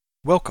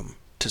Welcome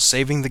to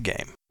Saving the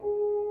Game.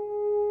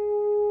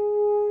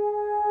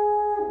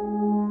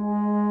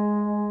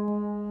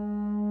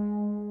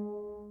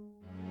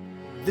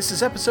 This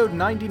is episode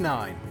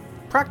 99,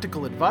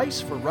 Practical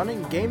Advice for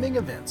Running Gaming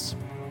Events.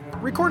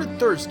 Recorded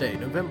Thursday,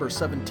 November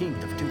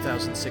 17th of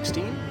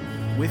 2016,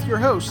 with your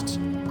hosts,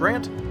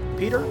 Grant,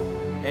 Peter,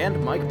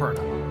 and Mike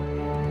Perna.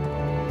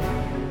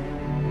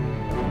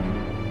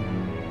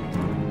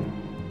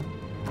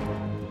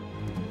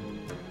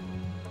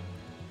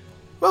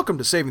 Welcome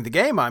to Saving the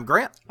Game. I'm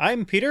Grant.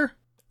 I'm Peter.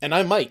 And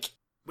I'm Mike.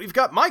 We've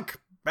got Mike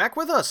back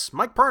with us.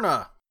 Mike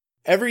Perna.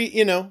 Every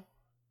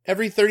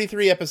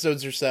 33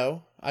 episodes or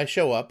so, I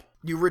show up.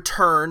 You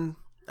return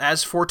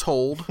as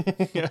foretold.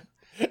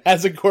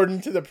 As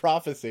according to the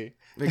prophecy.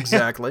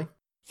 Exactly.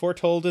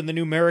 Foretold in the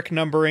numeric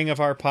numbering of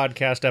our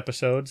podcast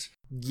episodes.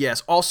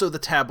 Yes, also the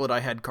tablet I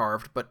had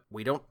carved, but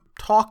we don't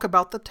talk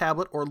about the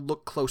tablet or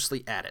look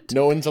closely at it.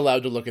 No one's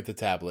allowed to look at the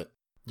tablet.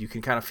 You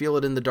can kind of feel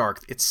it in the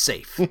dark. It's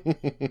safe.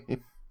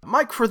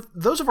 Mike, for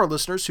those of our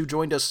listeners who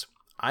joined us,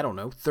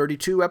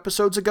 32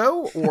 episodes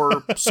ago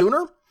or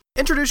sooner,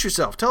 introduce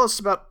yourself. Tell us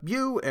about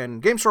you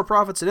and Game Store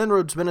Profits and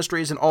Inroads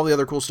Ministries and all the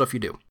other cool stuff you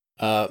do.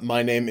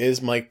 My name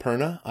is Mike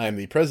Perna. I am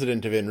the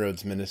president of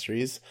Inroads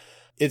Ministries.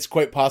 It's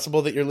quite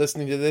possible that you're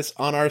listening to this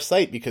on our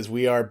site because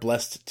we are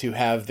blessed to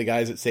have the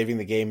guys at Saving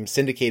the Game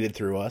syndicated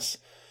through us.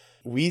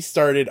 We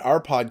started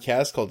our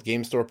podcast called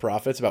Game Store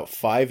Profits about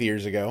 5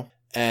 years ago.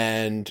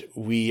 And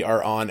we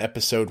are on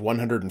episode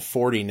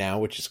 140 now,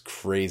 which is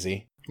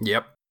crazy.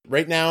 Yep.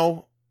 Right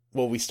now,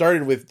 well, we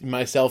started with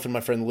myself and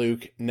my friend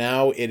Luke.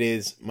 Now it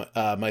is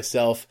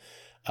myself,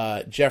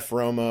 Jeff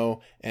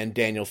Romo, and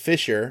Daniel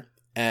Fisher.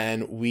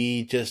 And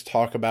we just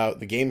talk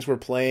about the games we're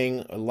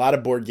playing, a lot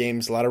of board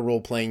games, a lot of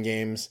role-playing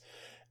games.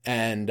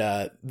 And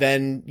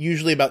then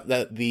usually about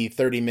the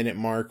 30-minute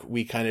mark,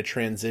 we kind of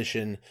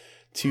transition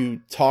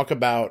to talk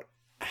about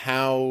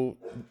how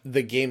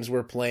the games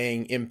we're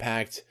playing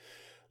impact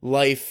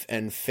life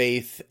and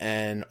faith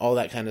and all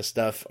that kind of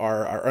stuff,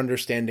 our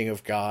understanding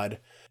of God.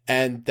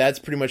 And that's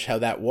pretty much how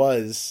that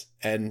was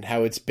and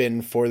how it's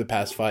been for the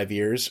past 5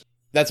 years.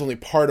 That's only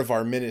part of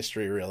our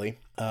ministry, really.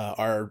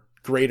 Our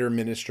greater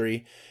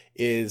ministry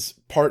is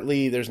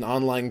partly, there's an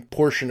online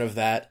portion of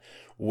that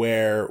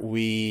where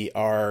we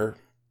are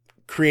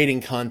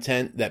creating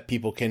content that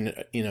people can,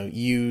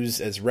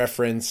 use as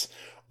reference,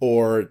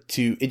 or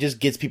it just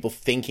gets people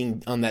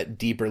thinking on that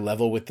deeper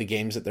level with the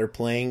games that they're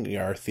playing,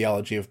 our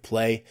theology of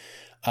play.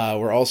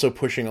 We're also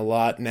pushing a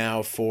lot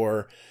now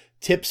for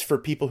tips for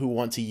people who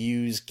want to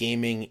use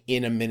gaming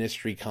in a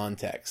ministry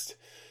context.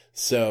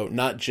 So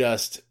not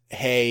just,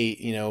 hey,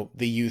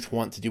 the youth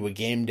want to do a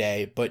game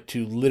day, but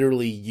to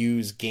literally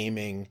use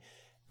gaming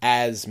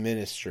as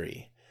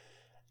ministry.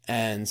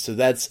 And so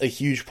that's a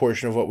huge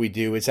portion of what we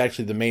do. It's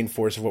actually the main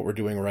force of what we're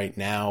doing right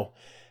now.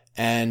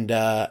 And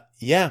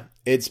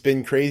it's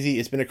been crazy.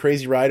 It's been a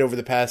crazy ride over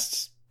the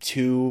past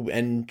 2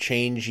 and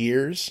change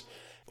years.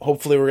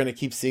 Hopefully we're going to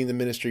keep seeing the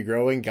ministry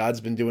growing.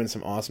 God's been doing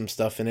some awesome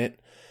stuff in it.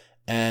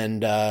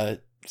 And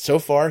so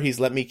far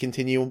he's let me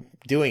continue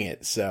doing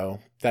it. So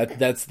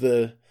that's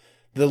the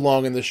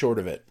long and the short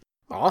of it.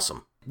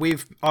 Awesome.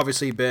 We've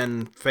obviously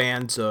been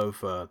fans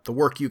of the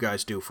work you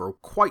guys do for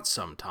quite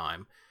some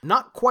time.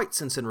 Not quite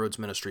since Inroads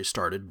Ministry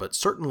started, but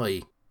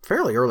certainly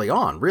fairly early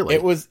on, really.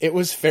 It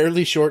was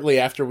fairly shortly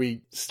after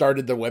we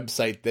started the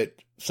website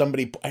that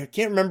I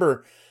can't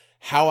remember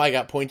how I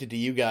got pointed to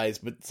you guys,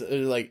 but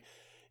like,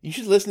 you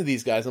should listen to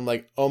these guys. I'm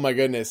like, oh my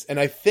goodness. And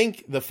I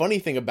think the funny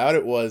thing about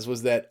it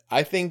was that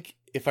I think,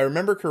 if I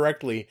remember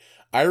correctly,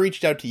 I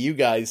reached out to you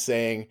guys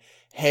saying,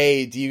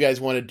 hey, do you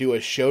guys want to do a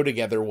show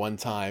together one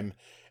time?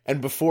 And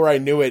before I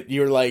knew it,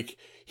 you're like,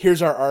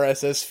 here's our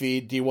RSS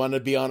feed. Do you want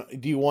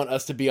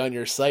us to be on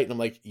your site? And I'm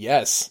like,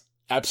 yes,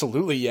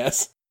 absolutely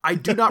yes. I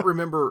do not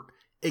remember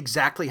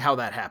exactly how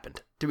that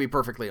happened, to be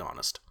perfectly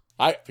honest.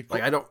 I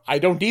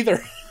don't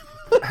either.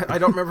 I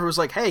don't remember if it was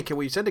like, hey, can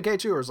we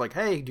syndicate you? Or it was like,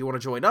 hey, do you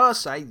want to join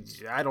us? I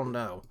don't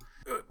know.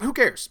 Who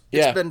cares?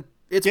 It's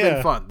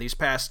been fun these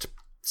past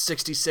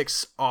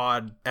 66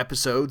 odd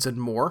episodes and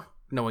more,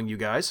 knowing you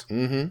guys.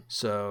 Mm-hmm.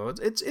 So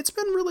it's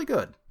been really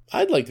good.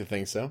 I'd like to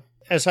think so.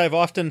 As I've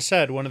often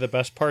said, one of the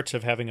best parts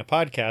of having a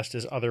podcast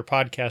is other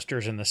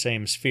podcasters in the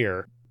same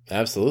sphere.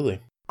 Absolutely.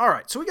 All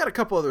right, so we got a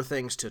couple other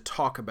things to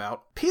talk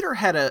about. Peter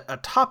had a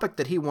topic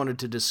that he wanted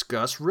to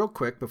discuss real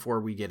quick before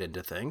we get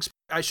into things.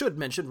 I should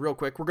mention real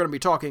quick, we're going to be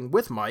talking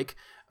with Mike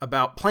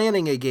about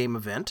planning a game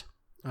event.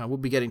 We'll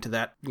be getting to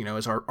that,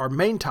 as our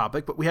main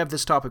topic, but we have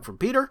this topic from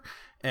Peter,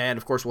 and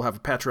of course we'll have a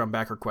Patreon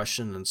backer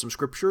question and some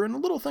scripture and a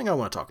little thing I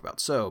want to talk about.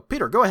 So,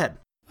 Peter, go ahead.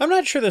 I'm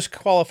not sure this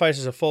qualifies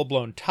as a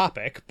full-blown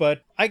topic,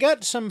 but I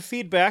got some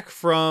feedback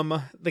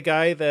from the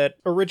guy that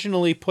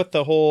originally put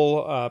the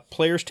whole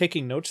players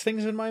taking notes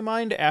things in my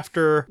mind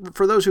after...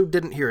 For those who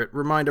didn't hear it,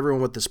 remind everyone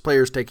what this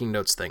players taking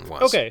notes thing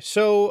was. Okay,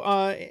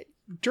 so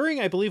during,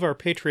 I believe, our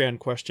Patreon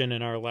question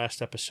in our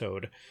last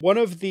episode, one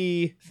of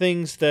the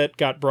things that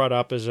got brought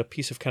up as a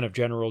piece of kind of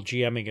general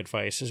GMing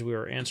advice as we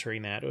were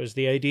answering that was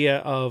the idea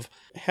of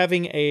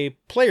having a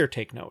player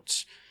take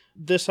notes.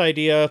 This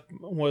idea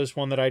was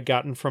one that I'd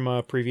gotten from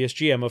a previous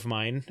GM of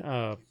mine,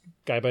 a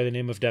guy by the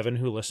name of Devin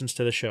who listens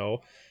to the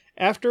show.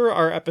 After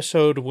our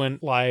episode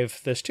went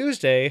live this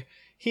Tuesday,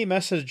 he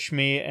messaged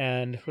me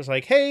and was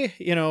like, hey,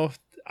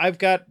 I've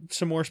got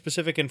some more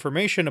specific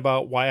information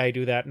about why I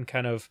do that and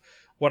kind of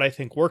what I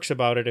think works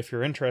about it if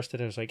you're interested.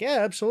 I was like, yeah,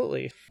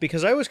 absolutely.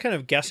 Because I was kind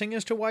of guessing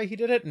as to why he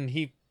did it, and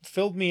he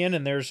filled me in,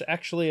 and there's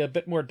actually a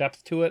bit more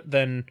depth to it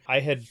than I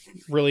had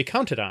really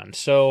counted on.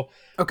 So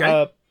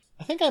Okay.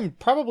 I think I'm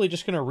probably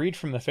just going to read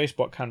from the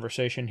Facebook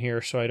conversation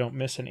here so I don't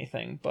miss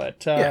anything.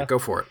 But Yeah, go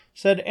for it.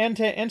 said, and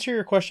to answer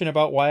your question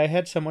about why I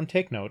had someone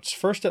take notes,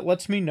 first it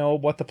lets me know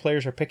what the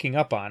players are picking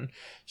up on.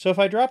 So if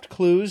I dropped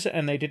clues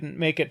and they didn't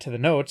make it to the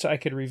notes, I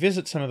could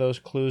revisit some of those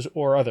clues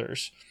or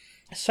others.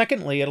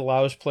 Secondly, it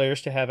allows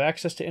players to have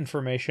access to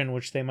information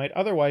which they might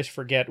otherwise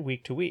forget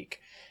week to week.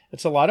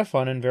 It's a lot of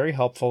fun and very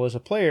helpful as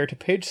a player to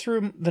page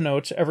through the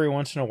notes every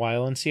once in a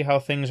while and see how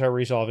things are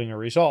resolving or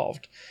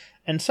resolved.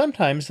 And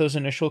sometimes those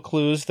initial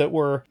clues that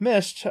were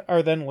missed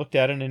are then looked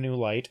at in a new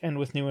light and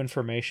with new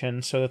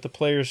information so that the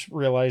players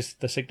realize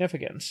the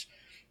significance.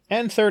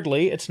 And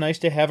thirdly, it's nice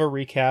to have a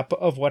recap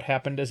of what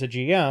happened as a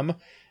GM,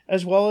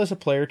 as well as a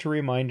player to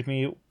remind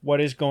me what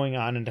is going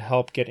on and to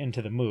help get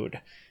into the mood.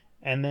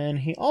 And then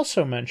he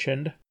also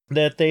mentioned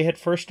that they had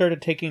first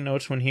started taking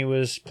notes when he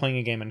was playing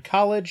a game in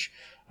college.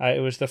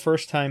 It was the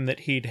first time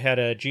that he'd had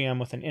a GM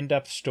with an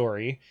in-depth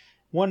story.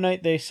 One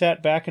night they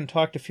sat back and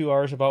talked a few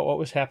hours about what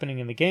was happening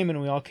in the game, and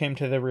we all came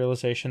to the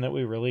realization that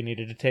we really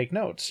needed to take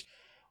notes.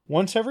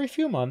 Once every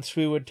few months,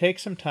 we would take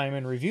some time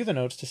and review the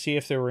notes to see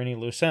if there were any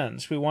loose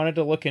ends we wanted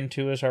to look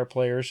into as our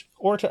players,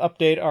 or to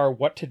update our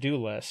what-to-do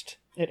list.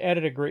 It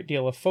added a great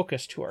deal of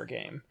focus to our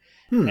game.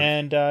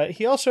 And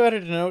he also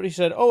added a note. He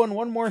said, oh, and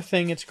one more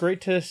thing. It's great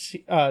to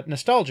see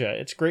nostalgia.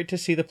 It's great to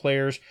see the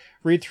players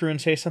read through and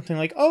say something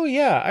like, oh,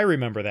 yeah, I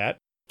remember that.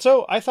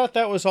 So I thought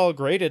that was all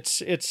great.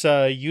 It's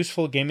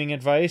useful gaming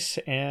advice,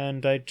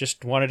 and I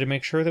just wanted to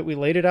make sure that we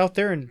laid it out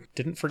there and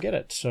didn't forget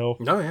it. So,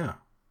 Oh, yeah.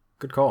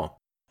 Good call.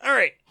 all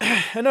right,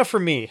 enough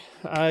from me.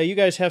 You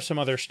guys have some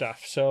other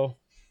stuff, so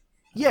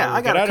Yeah,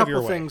 I get got out a of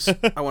your couple way. things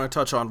I want to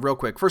touch on real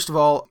quick. First of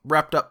all,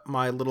 wrapped up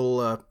my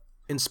little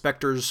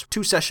Inspectors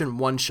 2-session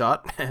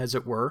one-shot, as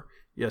it were,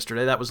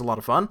 yesterday. That was a lot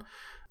of fun.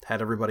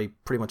 Had everybody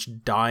pretty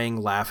much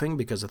dying laughing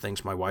because of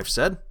things my wife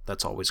said.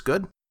 That's always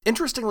good.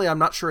 Interestingly, I'm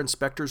not sure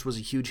Inspectors was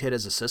a huge hit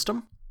as a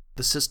system.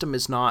 The system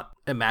is not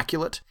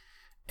immaculate,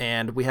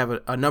 and we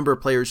have a number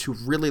of players who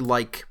really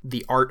like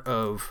the art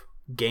of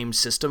game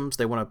systems.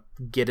 They want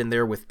to get in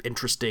there with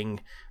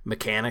interesting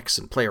mechanics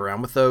and play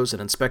around with those,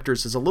 and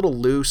Inspectors is a little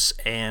loose,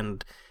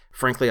 and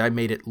frankly, I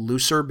made it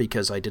looser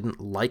because I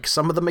didn't like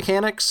some of the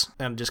mechanics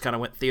and just kind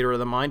of went theater of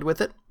the mind with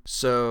it.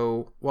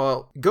 So,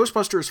 while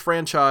Ghostbusters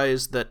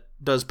franchise that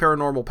does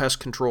paranormal pest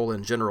control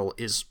in general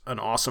is an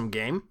awesome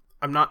game,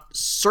 I'm not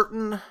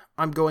certain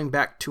I'm going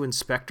back to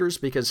Inspectors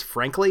because,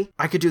 frankly,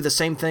 I could do the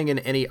same thing in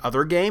any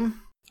other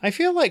game. I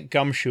feel like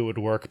Gumshoe would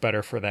work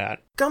better for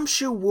that.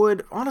 Gumshoe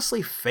would,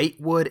 honestly, Fate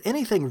would,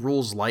 anything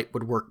Rules Light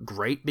would work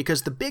great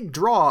because the big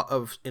draw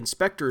of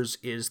Inspectors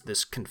is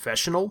this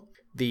confessional,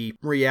 the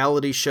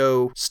reality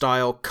show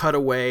style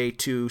cutaway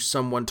to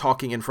someone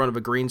talking in front of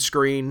a green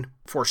screen,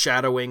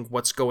 foreshadowing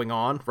what's going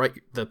on, right?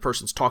 The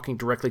person's talking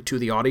directly to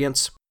the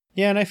audience.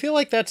 Yeah, and I feel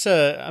like that's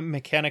a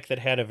mechanic that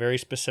had a very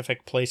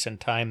specific place and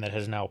time that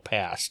has now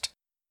passed.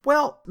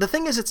 Well, the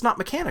thing is, it's not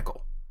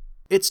mechanical.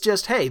 It's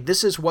just, hey,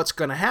 this is what's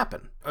going to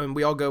happen. And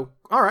we all go,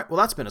 all right, well,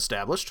 that's been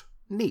established.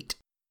 Neat.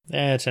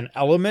 It's an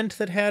element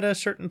that had a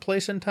certain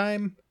place and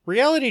time.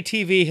 Reality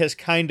TV has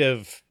kind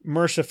of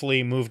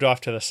mercifully moved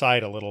off to the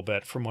side a little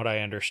bit, from what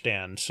I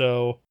understand.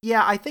 So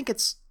Yeah, I think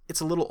it's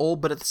a little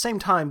old, but at the same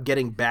time,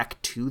 getting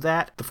back to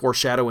that, the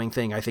foreshadowing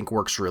thing, I think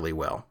works really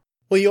well.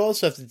 Well, you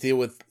also have to deal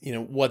with,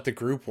 what the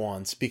group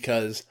wants,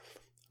 because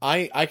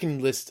I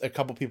can list a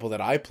couple people that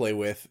I play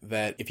with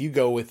that if you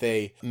go with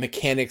a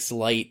mechanics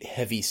light,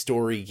 heavy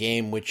story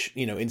game, which,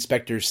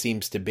 Inspectors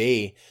seems to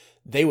be,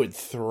 they would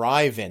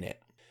thrive in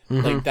it.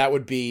 Mm-hmm. Like, that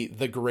would be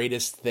the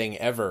greatest thing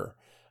ever.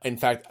 In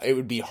fact, it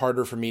would be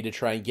harder for me to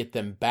try and get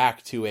them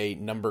back to a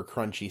number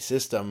crunchy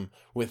system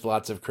with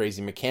lots of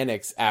crazy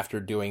mechanics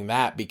after doing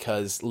that,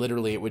 because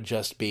literally it would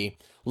just be,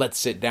 let's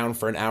sit down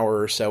for an hour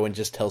or so and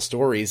just tell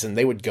stories, and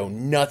they would go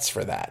nuts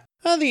for that.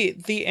 Well,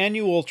 the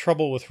annual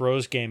Trouble with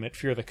Rose game at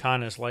Fear the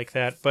Con is like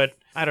that, but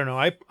I don't know.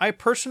 I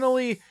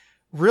personally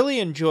really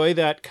enjoy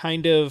that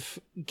kind of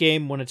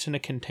game when it's in a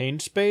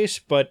contained space,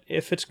 but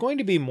if it's going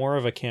to be more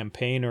of a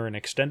campaign or an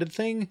extended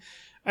thing,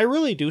 I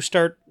really do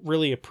start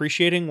really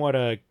appreciating what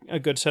a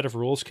good set of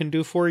rules can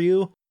do for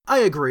you. I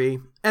agree.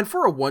 And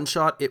for a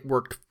one-shot, it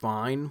worked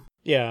fine.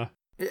 Yeah.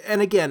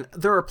 And again,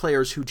 there are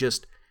players who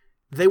just,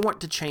 they want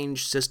to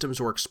change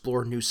systems or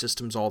explore new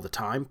systems all the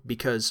time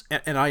because,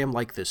 and I am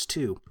like this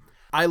too,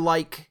 I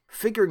like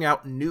figuring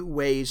out new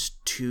ways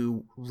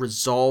to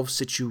resolve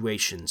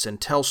situations and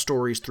tell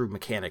stories through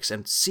mechanics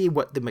and see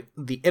what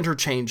the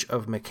interchange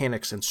of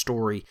mechanics and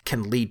story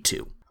can lead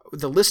to.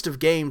 The list of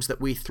games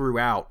that we threw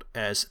out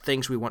as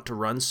things we want to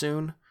run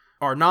soon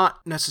are not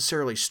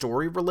necessarily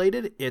story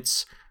related.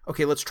 It's,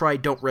 okay, let's try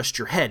Don't Rest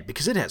Your Head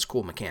because it has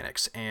cool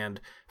mechanics,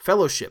 and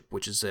Fellowship,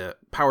 which is a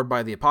powered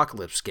by the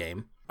Apocalypse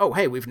game. Oh,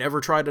 hey, we've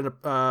never tried an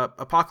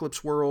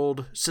Apocalypse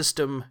World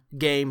system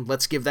game.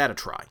 Let's give that a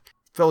try.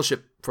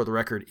 Fellowship, for the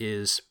record,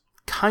 is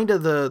kind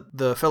of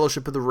the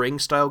Fellowship of the Ring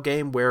style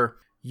game where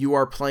you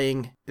are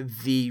playing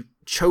the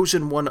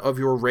chosen one of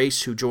your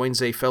race who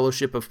joins a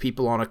fellowship of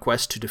people on a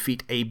quest to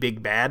defeat a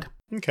big bad.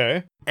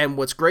 Okay. And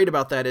what's great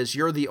about that is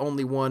you're the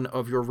only one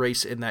of your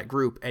race in that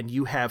group, and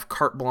you have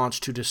carte blanche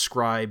to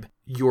describe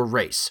your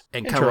race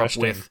and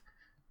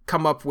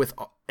come up with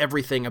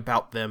everything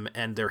about them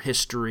and their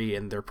history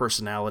and their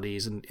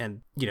personalities,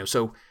 and you know,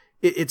 so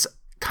it's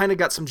kind of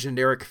got some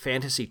generic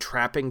fantasy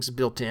trappings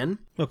built in.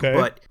 Okay.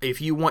 But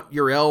if you want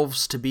your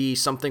elves to be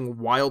something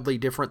wildly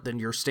different than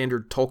your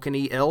standard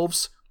Tolkien-y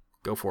elves,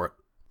 go for it.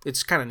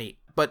 It's kind of neat.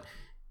 But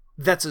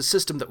that's a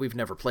system that we've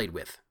never played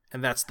with,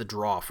 and that's the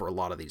draw for a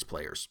lot of these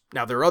players.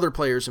 Now, there are other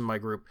players in my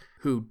group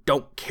who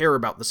don't care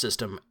about the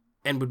system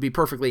and would be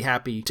perfectly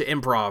happy to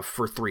improv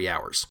for 3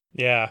 hours.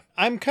 Yeah,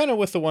 I'm kind of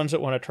with the ones that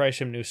want to try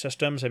some new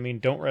systems. I mean,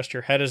 Don't Rest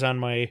Your Head is on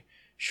my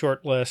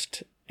short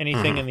list.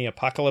 Anything in the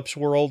Apocalypse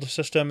World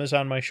system is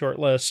on my short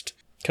list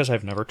because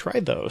I've never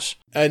tried those.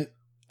 And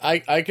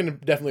I can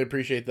definitely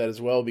appreciate that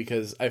as well,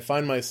 because I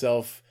find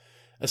myself,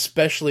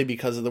 especially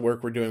because of the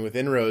work we're doing with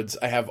Inroads,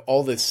 I have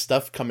all this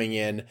stuff coming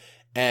in,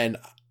 and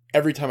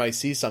every time I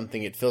see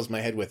something, it fills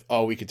my head with,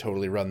 oh, we could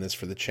totally run this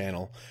for the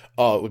channel.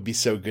 Oh, it would be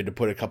so good to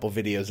put a couple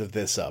videos of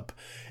this up.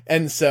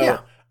 And so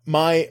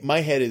my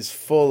head is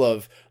full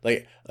of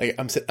like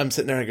I'm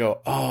sitting there and I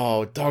go,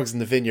 oh, Dogs in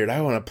the Vineyard,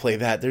 I want to play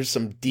that. There's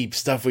some deep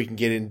stuff we can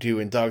get into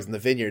in Dogs in the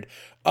Vineyard.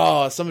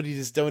 Oh, somebody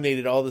just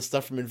donated all the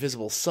stuff from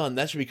Invisible Sun.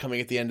 That should be coming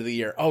at the end of the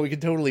year. Oh, we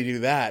could totally do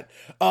that.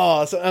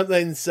 Oh,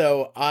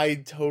 so I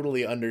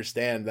totally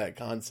understand that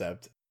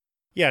concept.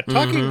 Yeah,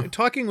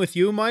 talking with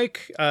you,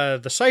 Mike,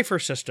 the Cypher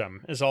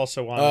system is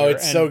also on there. Oh,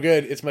 it's so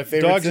good. It's my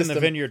favorite Dogs system. in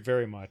the Vineyard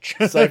very much.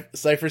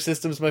 Cypher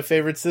system's my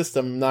favorite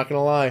system, I'm not going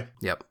to lie.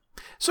 Yep.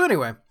 So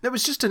anyway, that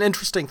was just an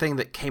interesting thing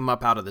that came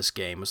up out of this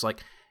game. It was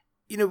like,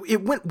 you know,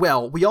 it went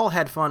well. We all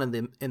had fun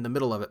in the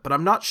middle of it, but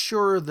I'm not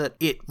sure that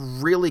it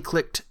really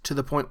clicked to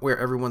the point where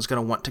everyone's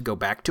going to want to go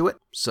back to it.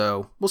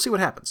 So we'll see what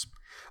happens.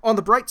 On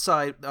the bright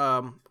side,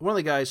 one of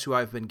the guys who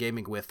I've been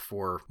gaming with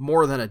for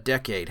more than a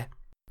decade,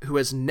 who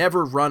has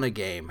never run a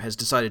game, has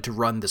decided to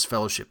run this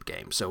Fellowship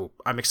game. So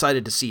I'm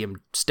excited to see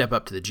him step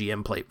up to the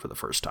GM plate for the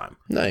first time.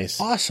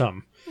 Nice.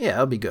 Awesome. Yeah,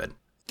 that'll be good.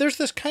 There's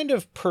this kind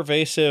of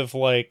pervasive,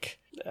 like,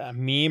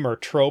 meme or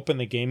trope in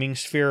the gaming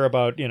sphere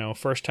about, you know,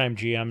 first-time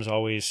GMs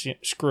always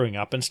screwing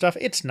up and stuff.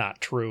 It's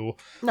not true.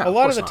 No, a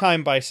lot of the not.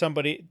 time by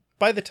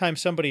the time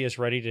somebody is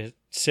ready to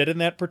sit in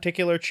that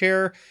particular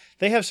chair,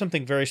 they have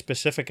something very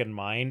specific in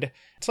mind.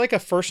 It's like a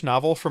first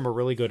novel from a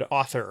really good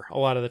author a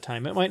lot of the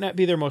time. It might not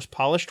be their most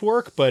polished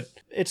work, but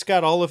it's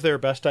got all of their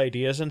best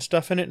ideas and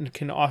stuff in it and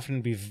can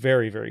often be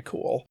very, very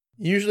cool.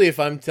 Usually if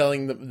I'm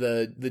telling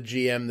the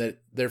GM that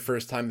their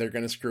first time they're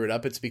going to screw it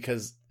up, it's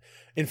because,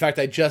 in fact,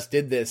 I just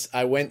did this.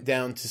 I went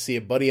down to see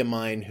a buddy of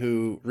mine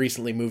who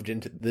recently moved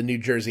into the New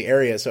Jersey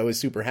area, so I was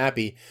super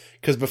happy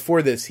because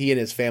before this, he and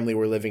his family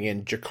were living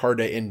in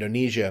Jakarta,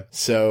 Indonesia.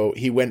 So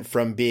he went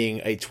from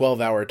being a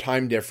 12-hour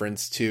time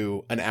difference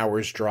to an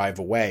hour's drive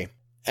away.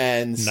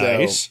 And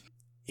so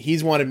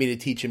he's wanted me to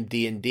teach him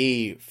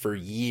D&D for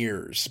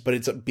years, but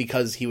it's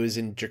because he was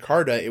in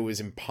Jakarta, it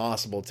was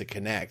impossible to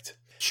connect.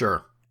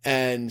 Sure.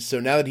 And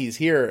so now that he's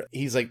here,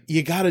 he's like,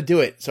 you got to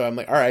do it. So I'm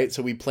like, all right.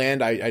 So we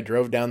planned. I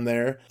drove down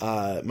there.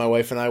 My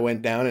wife and I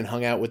went down and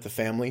hung out with the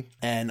family.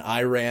 And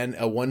I ran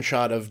a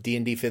one-shot of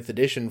D&D 5th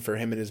edition for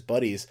him and his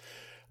buddies.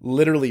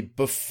 Literally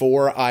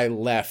before I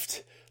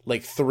left,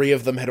 like 3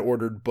 of them had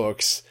ordered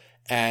books.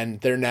 And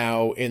they're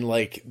now in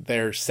like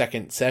their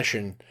second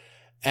session.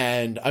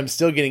 And I'm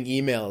still getting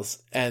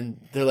emails.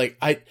 And they're like,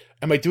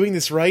 am I doing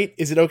this right?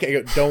 Is it okay?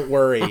 I go, don't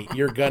worry.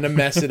 You're going to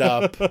mess it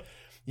up.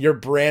 You're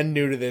brand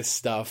new to this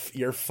stuff.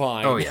 You're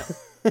fine. Oh, yeah.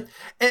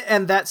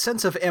 And that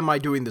sense of, am I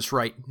doing this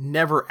right,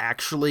 never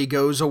actually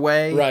goes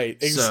away. Right,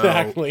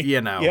 exactly. So,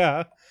 you know.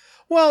 Yeah.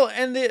 Well,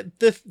 and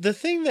the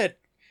thing that,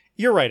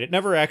 you're right, it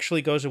never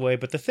actually goes away,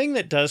 but the thing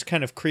that does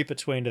kind of creep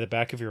its way into the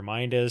back of your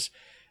mind is,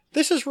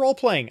 this is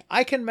role-playing.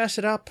 I can mess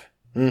it up,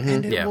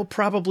 and it will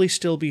probably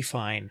still be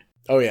fine.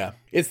 Oh, yeah.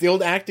 It's the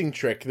old acting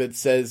trick that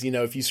says, you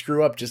know, if you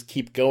screw up, just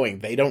keep going.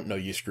 They don't know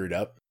you screwed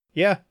up.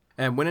 Yeah.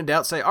 And when in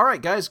doubt, say, all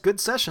right, guys,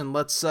 good session.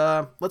 Let's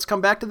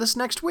come back to this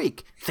next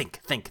week. Think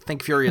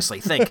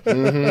furiously. Think.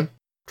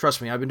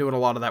 Trust me, I've been doing a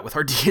lot of that with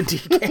our D&D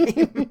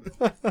game.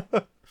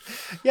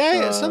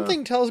 Yeah,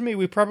 something tells me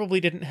we probably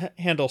didn't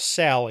handle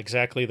Sal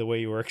exactly the way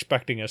you were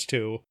expecting us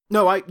to.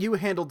 No, you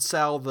handled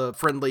Sal, the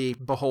friendly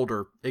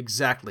beholder,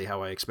 exactly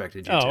how I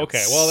expected you to. Oh,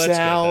 okay. Well, that's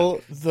Sal,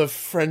 good, the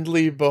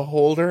friendly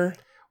beholder?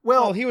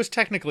 Well, he was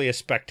technically a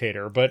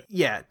spectator, but...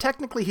 Yeah,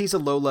 technically he's a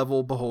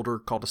low-level beholder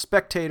called a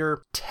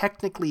spectator.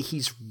 Technically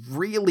he's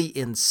really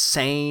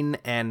insane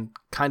and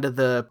kind of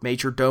the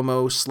major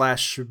domo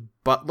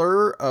 /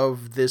 butler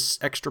of this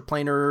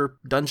extraplanar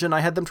dungeon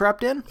I had them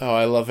trapped in. Oh,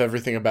 I love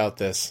everything about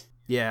this.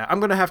 Yeah, I'm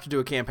going to have to do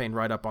a campaign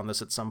write-up on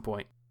this at some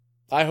point.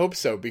 I hope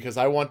so, because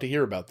I want to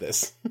hear about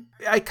this.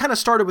 I kind of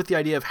started with the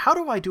idea of how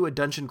do I do a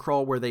dungeon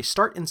crawl where they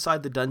start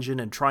inside the dungeon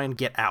and try and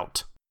get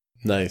out?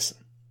 Nice.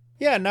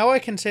 Yeah, now I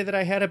can say that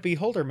I had a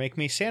beholder make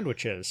me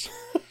sandwiches.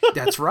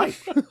 That's right.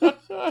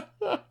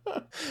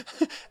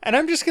 And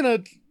I'm just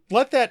going to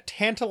let that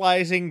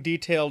tantalizing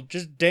detail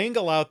just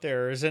dangle out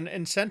there as an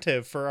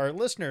incentive for our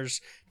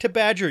listeners to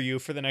badger you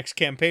for the next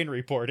campaign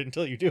report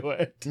until you do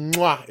it.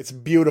 Mwah, it's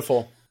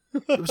beautiful.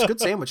 It was a good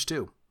sandwich,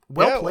 too.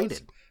 Well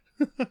plated.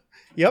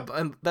 Yep.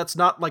 And that's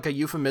not like a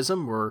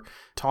euphemism. We're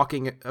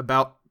talking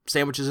about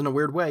sandwiches in a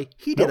weird way.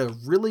 He did a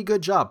really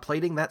good job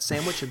plating that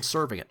sandwich and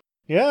serving it.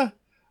 Yeah.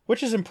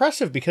 Which is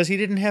impressive because he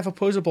didn't have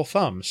opposable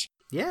thumbs.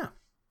 Yeah.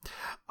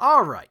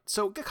 All right.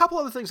 So a couple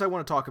other things I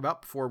want to talk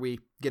about before we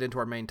get into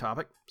our main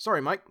topic.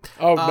 Sorry, Mike.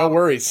 Oh, no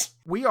worries.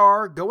 We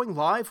are going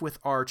live with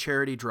our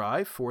charity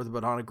drive for the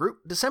Bodhana Group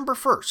December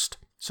 1st.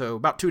 So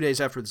about 2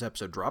 days after this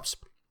episode drops.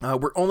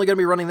 We're only going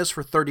to be running this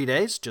for 30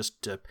 days just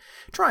to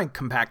try and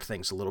compact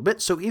things a little bit.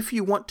 So if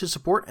you want to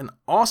support an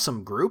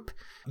awesome group,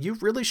 you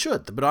really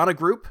should. The Bodhana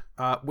Group,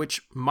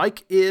 which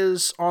Mike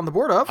is on the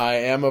board of. I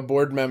am a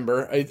board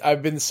member.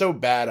 I've been so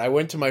bad. I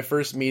went to my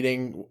first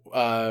meeting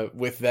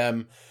with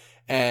them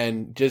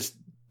and just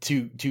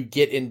to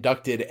get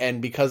inducted.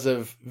 And because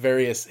of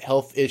various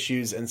health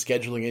issues and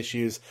scheduling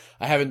issues,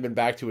 I haven't been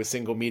back to a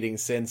single meeting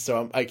since.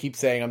 So I keep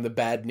saying I'm the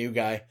bad new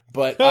guy.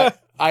 But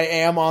I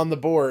am on the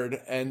board,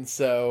 and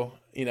so,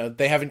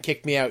 they haven't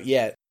kicked me out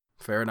yet.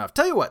 Fair enough.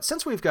 Tell you what,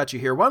 since we've got you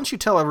here, why don't you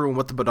tell everyone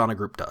what the Bodhana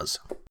Group does?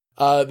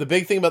 The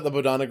big thing about the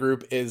Bodhana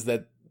Group is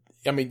that,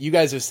 you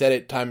guys have said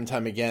it time and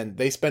time again,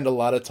 they spend a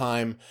lot of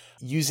time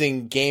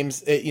using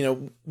games.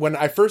 When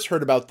I first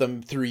heard about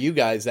them through you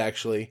guys,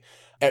 actually,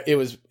 it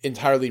was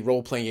entirely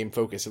role-playing game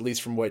focused, at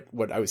least from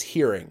what I was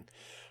hearing.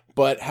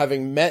 But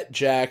having met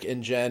Jack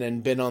and Jen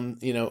and been on,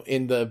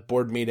 in the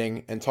board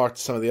meeting and talked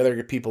to some of the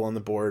other people on the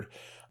board,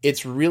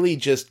 it's really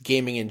just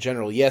gaming in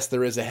general. Yes,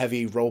 there is a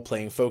heavy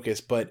role-playing focus,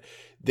 but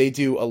they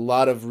do a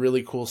lot of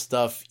really cool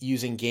stuff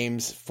using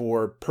games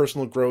for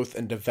personal growth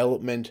and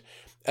development,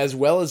 as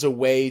well as a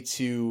way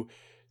to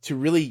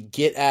really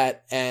get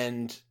at,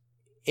 and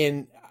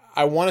in,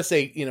 I want to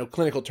say,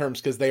 clinical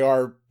terms, because they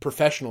are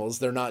professionals.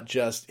 They're not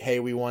just, hey,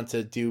 we want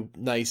to do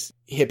nice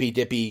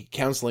hippy-dippy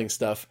counseling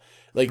stuff.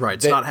 Right,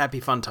 it's not happy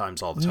fun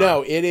times all the time.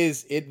 No,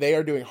 they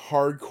are doing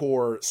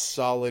hardcore,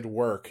 solid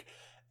work.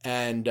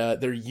 And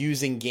they're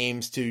using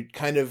games to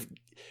kind of,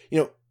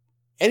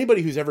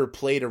 anybody who's ever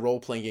played a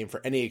role-playing game for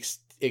any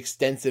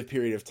extensive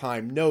period of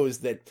time knows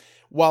that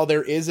while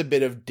there is a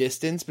bit of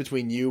distance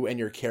between you and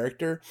your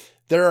character,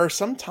 there are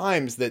some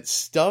times that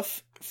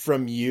stuff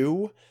from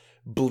you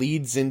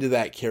bleeds into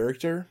that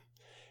character,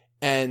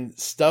 and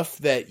stuff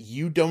that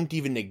you don't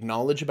even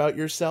acknowledge about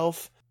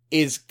yourself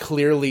is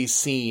clearly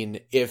seen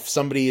if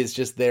somebody is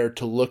just there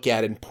to look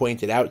at and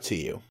point it out to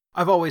you.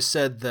 I've always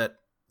said that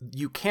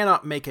you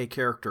cannot make a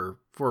character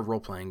for a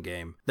role-playing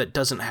game that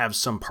doesn't have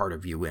some part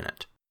of you in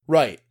it.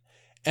 Right.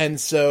 And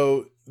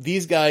so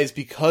these guys,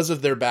 because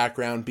of their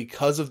background,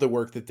 because of the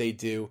work that they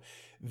do,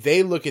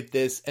 they look at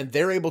this and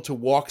they're able to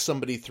walk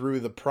somebody through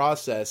the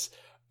process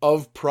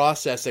of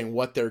processing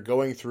what they're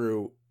going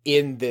through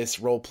in this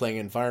role-playing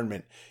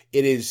environment.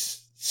 It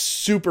is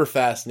super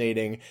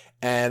fascinating,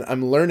 and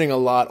I'm learning a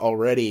lot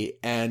already,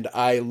 and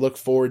I look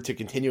forward to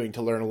continuing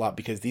to learn a lot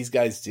because these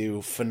guys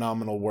do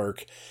phenomenal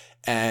work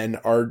and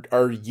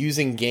are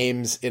using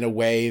games in a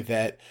way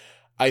that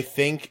I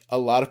think a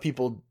lot of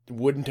people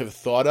wouldn't have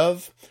thought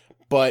of,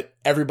 but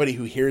everybody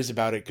who hears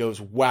about it goes,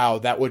 wow,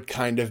 that would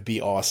kind of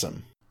be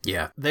awesome.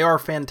 Yeah, they are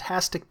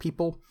fantastic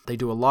people. They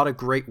do a lot of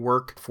great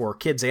work for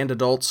kids and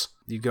adults.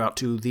 You go out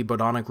to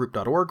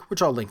thebodhanagroup.org,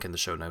 which I'll link in the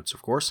show notes,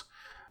 of course.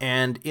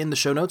 And in the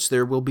show notes,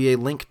 there will be a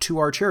link to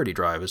our charity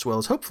drive, as well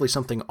as hopefully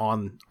something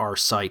on our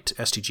site,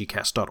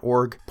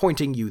 stgcast.org,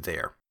 pointing you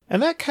there.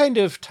 And that kind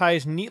of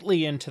ties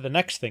neatly into the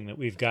next thing that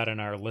we've got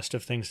in our list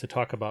of things to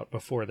talk about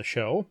before the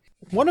show.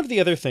 One of the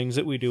other things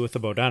that we do with the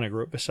Bodhana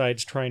Group,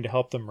 besides trying to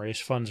help them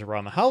raise funds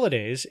around the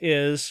holidays,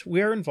 is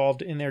we are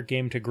involved in their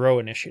Game to Grow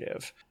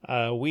initiative.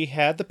 We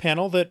had the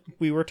panel that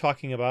we were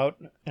talking about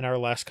in our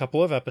last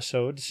couple of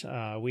episodes.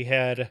 We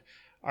had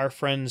our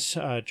friends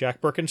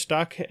Jack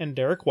Birkenstock and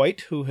Derek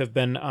White, who have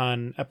been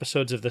on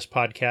episodes of this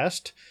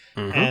podcast.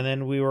 Mm-hmm. And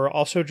then we were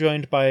also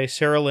joined by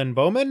Sarah Lynn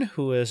Bowman,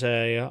 who is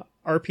a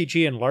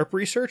RPG and LARP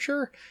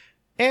researcher,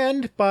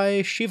 and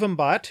by Shivam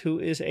Bhatt, who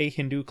is a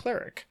Hindu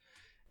cleric.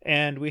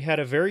 And we had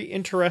a very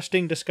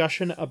interesting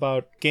discussion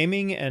about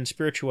gaming and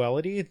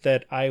spirituality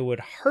that I would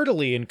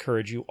heartily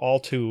encourage you all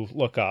to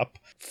look up.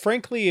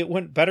 Frankly, it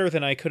went better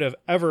than I could have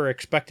ever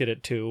expected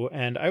it to,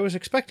 and I was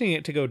expecting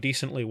it to go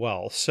decently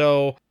well.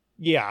 So,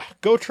 yeah,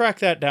 go track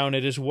that down.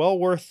 It is well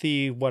worth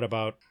the,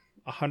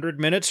 100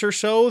 minutes or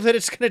so that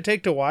it's going to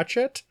take to watch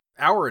it.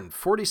 Hour and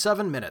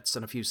 47 minutes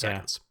and a few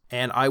seconds.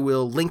 Yeah. And I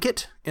will link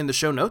it in the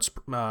show notes,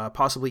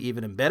 possibly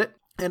even embed it.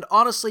 And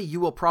honestly, you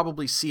will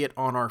probably see it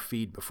on our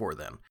feed before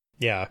then.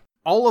 Yeah.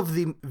 All of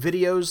the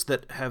videos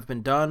that have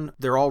been done,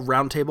 they're all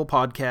roundtable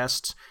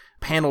podcasts,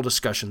 panel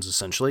discussions,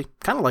 essentially.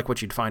 Kind of like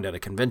what you'd find at a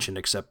convention,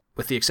 except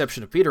with the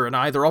exception of Peter and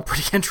I, they're all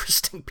pretty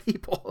interesting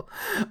people.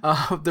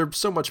 They're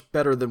so much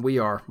better than we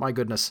are. My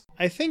goodness.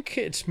 I think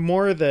it's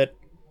more that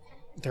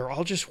they're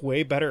all just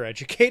way better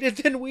educated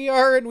than we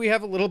are, and we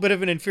have a little bit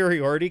of an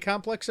inferiority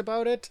complex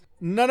about it.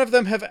 None of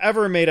them have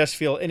ever made us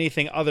feel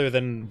anything other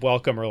than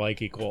welcome or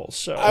like equals.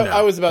 So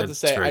I was about to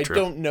say, I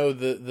don't know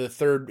the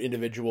third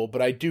individual,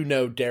 but I do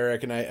know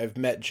Derek, and I've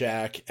met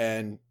Jack,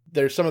 and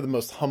they're some of the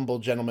most humble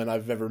gentlemen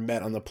I've ever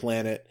met on the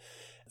planet.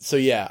 So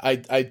yeah,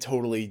 I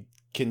totally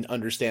can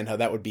understand how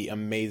that would be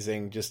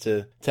amazing just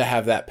to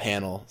have that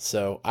panel.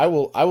 So I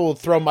will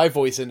throw my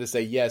voice in to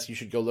say, yes, you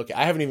should go look at it.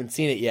 I haven't even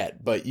seen it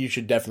yet, but you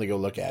should definitely go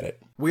look at it.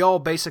 We all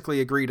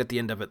basically agreed at the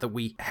end of it that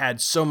we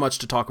had so much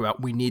to talk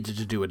about, we needed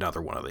to do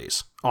another one of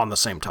these on the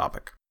same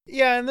topic.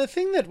 Yeah, and the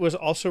thing that was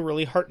also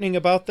really heartening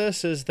about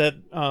this is that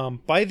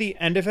by the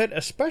end of it,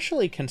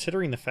 especially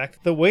considering the fact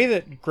that the way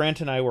that Grant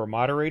and I were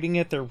moderating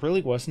it, there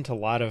really wasn't a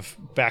lot of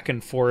back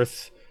and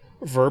forth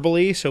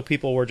verbally, so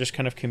people were just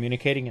kind of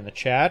communicating in the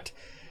chat.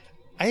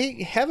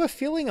 I have a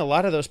feeling a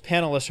lot of those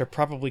panelists are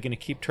probably going to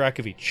keep track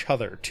of each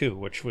other too,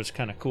 which was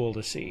kind of cool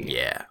to see.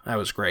 Yeah, that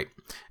was great.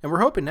 And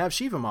we're hoping to have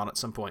Shivam on at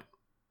some point.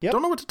 Yep.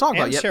 Don't know what to talk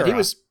about yet, Sarah. But he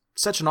was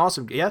such an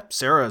awesome... Yeah,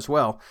 Sarah as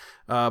well.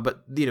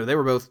 But, they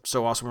were both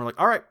so awesome. We're like,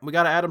 all right, we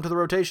got to add them to the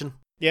rotation.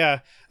 Yeah.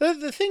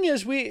 The thing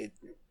is, we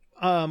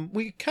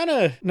kind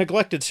of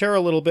neglected Sarah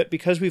a little bit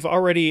because we've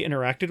already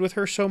interacted with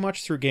her so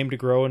much through Game to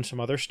Grow and some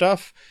other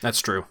stuff. That's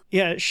true.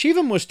 Yeah,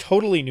 Shivam was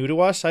totally new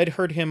to us. I'd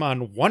heard him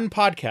on one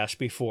podcast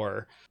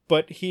before,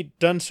 but he'd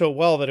done so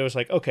well that it was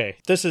like, okay,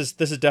 this is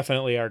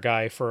definitely our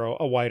guy for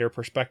a wider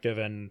perspective.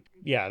 And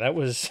yeah, that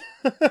was...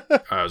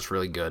 That was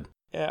really good.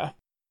 Yeah.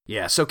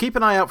 Yeah, so keep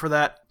an eye out for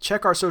that.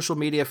 Check our social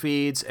media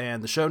feeds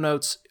and the show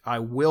notes. I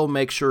will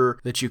make sure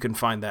that you can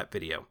find that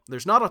video.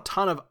 There's not a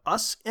ton of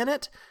us in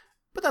it,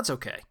 but that's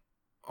okay.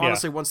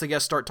 Honestly, Once the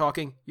guests start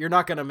talking, you're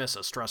not going to miss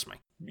us, trust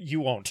me.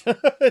 You won't.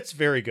 It's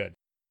very good.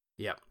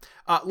 Yeah.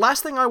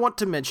 Last thing I want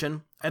to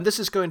mention, and this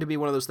is going to be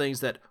one of those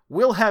things that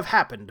will have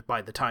happened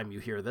by the time you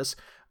hear this.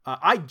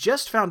 I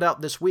just found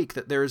out this week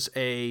that there's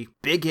a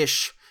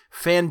big-ish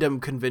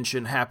fandom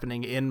convention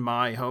happening in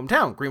my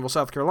hometown, Greenville,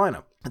 South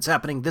Carolina. It's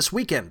happening this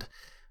weekend.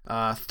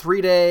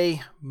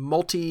 3-day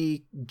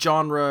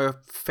multi-genre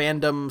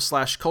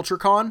fandom / culture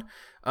con.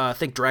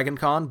 Think Dragon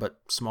Con, but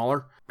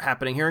smaller,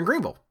 happening here in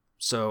Greenville.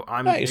 So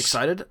I'm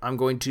excited. I'm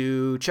going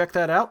to check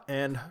that out,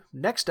 and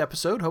next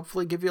episode,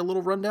 hopefully give you a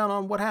little rundown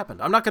on what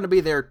happened. I'm not going to be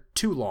there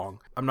too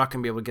long. I'm not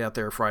going to be able to get out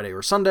there Friday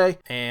or Sunday,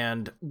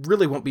 and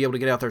really won't be able to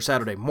get out there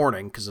Saturday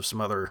morning because of some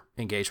other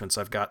engagements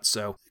I've got.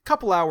 So a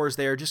couple hours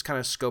there, just kind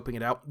of scoping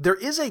it out. There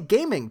is a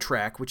gaming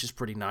track, which is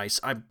pretty nice.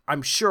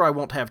 I'm sure I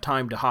won't have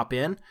time to hop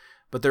in,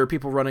 but there are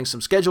people running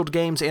some scheduled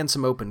games and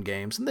some open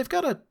games, and they've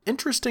got an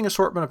interesting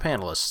assortment of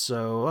panelists.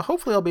 So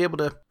hopefully I'll be able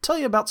to tell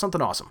you about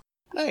something awesome.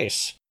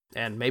 Nice.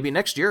 And maybe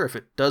next year, if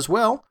it does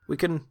well, we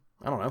can,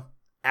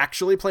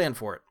 actually plan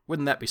for it.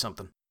 Wouldn't that be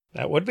something?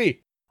 That would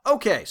be.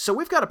 Okay, so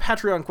we've got a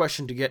Patreon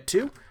question to get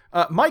to.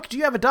 Mike, do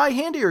you have a die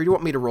handy, or do you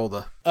want me to roll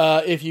the...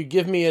 If you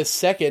give me a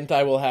second,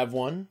 I will have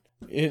one.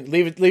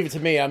 Leave it to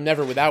me. I'm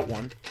never without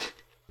one.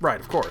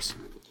 Right, of course.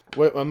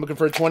 Wait, I'm looking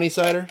for a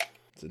 20-sider.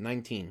 It's a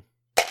 19.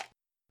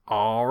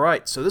 All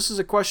right, so this is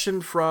a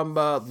question from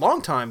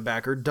longtime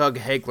backer Doug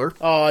Hagler.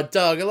 Oh,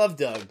 Doug. I love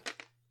Doug.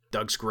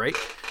 Doug's great.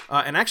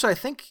 And actually, I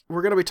think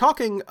we're going to be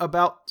talking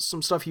about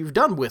some stuff you've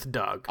done with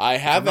Doug. I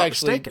have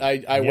actually.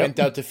 I went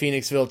out to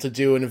Phoenixville to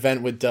do an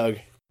event with Doug.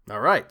 All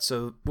right,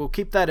 so we'll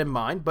keep that in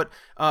mind. But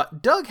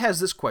Doug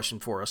has this question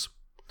for us.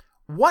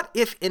 What,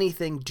 if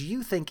anything, do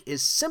you think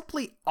is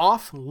simply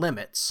off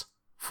limits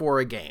for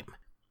a game?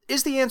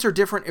 Is the answer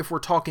different if we're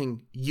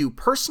talking you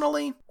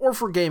personally or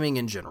for gaming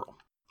in general?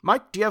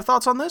 Mike, do you have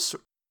thoughts on this?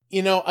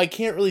 I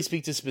can't really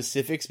speak to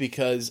specifics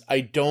because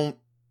I don't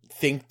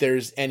think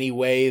there's any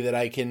way that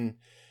I can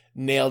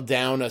nail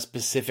down a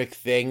specific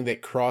thing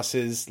that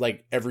crosses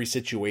like every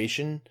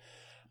situation.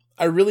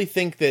 I really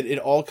think that it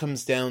all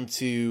comes down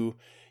to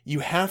you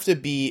have to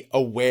be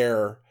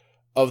aware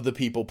of the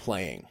people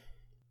playing.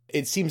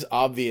 It seems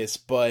obvious,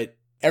 but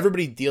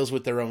everybody deals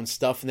with their own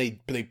stuff and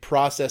they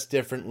process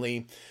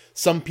differently.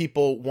 Some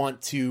people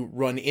want to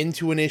run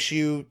into an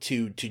issue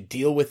to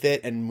deal with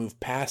it and move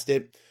past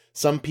it.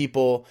 Some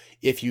people,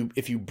 if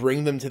you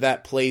bring them to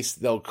that place,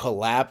 they'll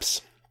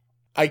collapse.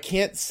 I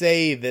can't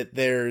say that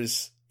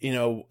there's,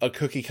 a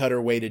cookie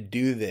cutter way to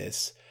do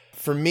this.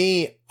 For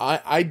me,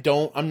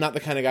 I'm not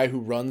the kind of guy who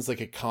runs like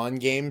a con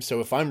game.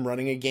 So if I'm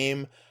running a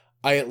game,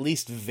 I at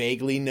least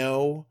vaguely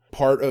know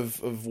part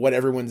of what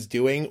everyone's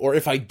doing. Or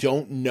if I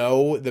don't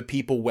know the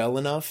people well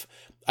enough,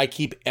 I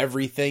keep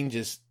everything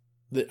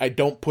I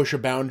don't push a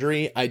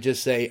boundary. I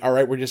just say, all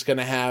right, we're just going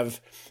to have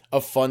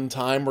a fun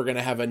time. We're going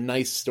to have a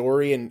nice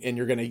story and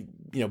you're going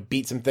to,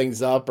 beat some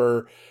things up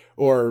or,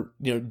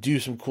 do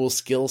some cool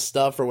skill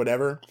stuff or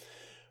whatever.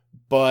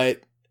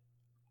 But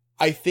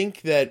I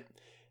think that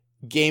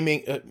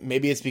gaming,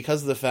 maybe it's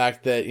because of the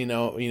fact that,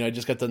 I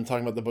just got done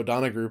talking about the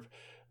Bodhana group,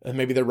 and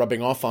maybe they're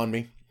rubbing off on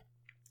me.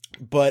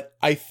 But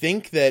I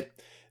think that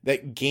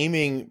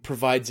gaming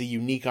provides a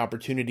unique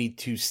opportunity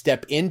to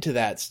step into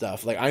that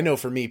stuff. Like, I know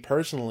for me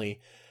personally,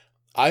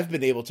 I've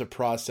been able to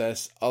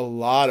process a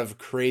lot of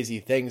crazy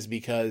things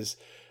because,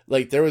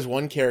 like, there was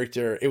one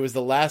character, it was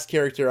the last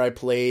character I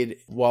played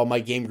while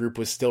my game group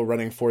was still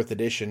running 4th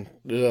edition.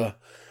 Ugh.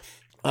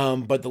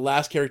 But the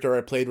last character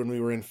I played when we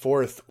were in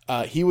 4th,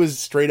 he was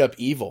straight up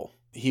evil.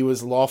 He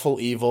was lawful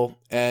evil,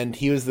 and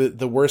he was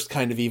the worst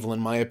kind of evil in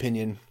my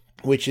opinion,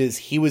 which is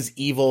he was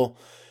evil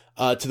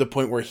to the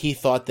point where he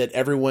thought that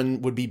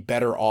everyone would be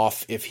better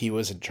off if he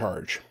was in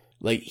charge.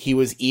 Like, he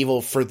was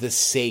evil for the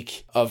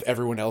sake of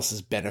everyone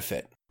else's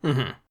benefit.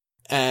 Mm-hmm.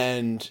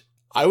 And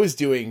I was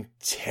doing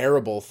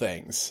terrible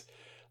things.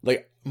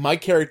 Like, my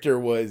character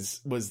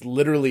was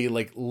literally,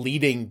 like,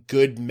 leading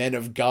good men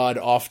of God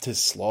off to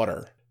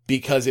slaughter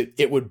because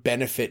it would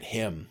benefit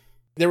him.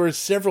 There were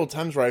several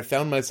times where I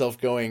found myself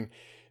going,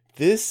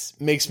 this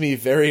makes me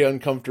very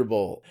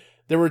uncomfortable.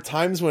 There were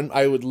times when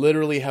I would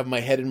literally have my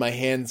head in my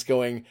hands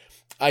going,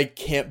 I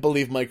can't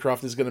believe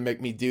Mycroft is going to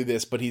make me do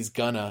this, but he's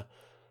gonna.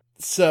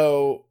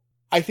 So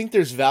I think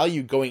there's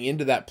value going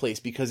into that place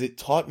because it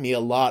taught me a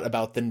lot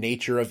about the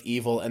nature of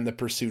evil and the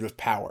pursuit of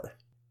power.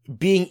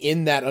 Being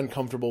in that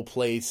uncomfortable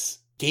place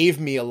gave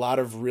me a lot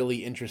of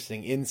really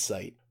interesting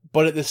insight.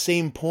 But at the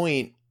same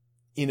point,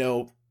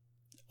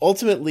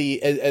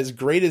 ultimately, as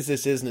great as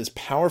this is and as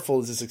powerful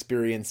as this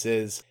experience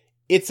is,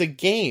 it's a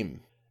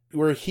game.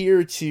 We're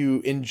here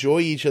to enjoy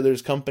each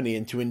other's company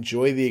and to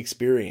enjoy the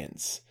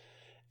experience.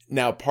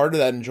 Now, part of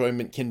that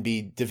enjoyment can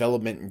be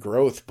development and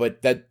growth,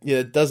 but that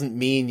doesn't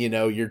mean,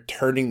 you're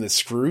turning the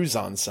screws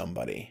on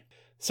somebody.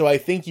 So I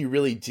think you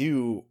really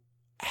do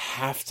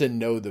have to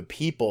know the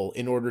people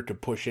in order to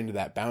push into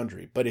that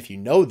boundary. But if you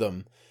know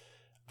them,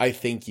 I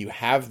think you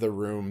have the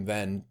room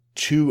then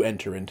to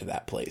enter into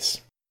that place.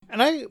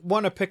 And I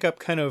want to pick up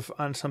kind of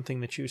on something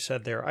that you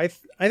said there. I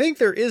think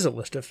there is a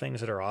list of things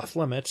that are off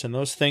limits, and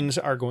those things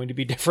are going to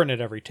be different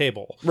at every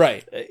table.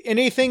 Right.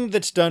 Anything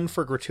that's done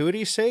for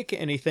gratuity's sake,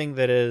 anything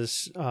that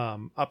is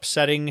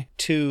upsetting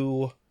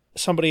to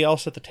somebody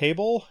else at the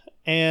table,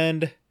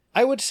 and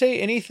I would say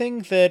anything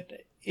that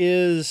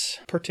is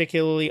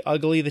particularly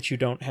ugly that you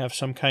don't have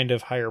some kind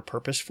of higher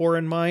purpose for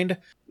in mind.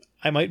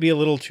 I might be a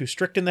little too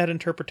strict in that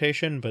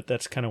interpretation, but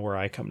that's kind of where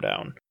I come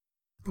down.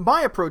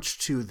 My approach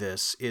to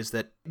this is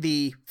that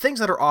the things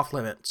that are off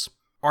limits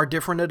are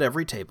different at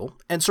every table,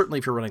 and certainly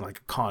if you're running like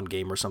a con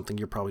game or something,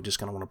 you're probably just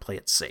going to want to play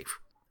it safe.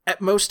 At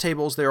most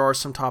tables, there are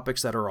some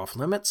topics that are off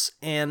limits,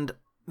 and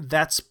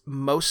that's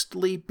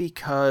mostly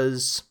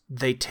because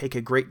they take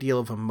a great deal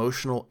of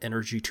emotional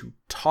energy to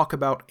talk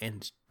about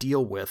and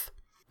deal with,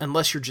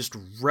 unless you're just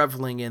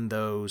reveling in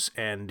those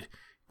and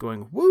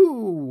going,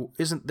 woo,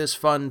 isn't this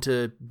fun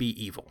to be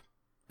evil?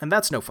 And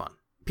that's no fun.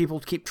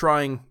 People keep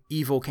trying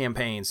evil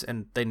campaigns,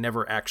 and they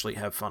never actually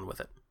have fun with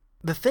it.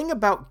 The thing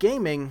about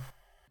gaming,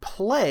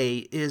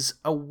 play is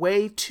a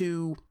way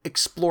to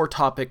explore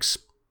topics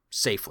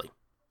safely.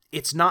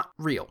 It's not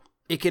real.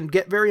 It can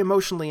get very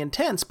emotionally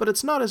intense, but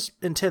it's not as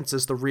intense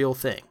as the real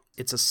thing.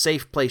 It's a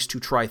safe place to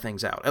try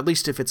things out, at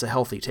least if it's a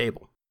healthy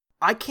table.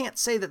 I can't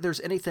say that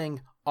there's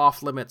anything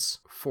off limits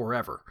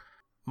forever.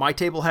 My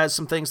table has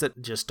some things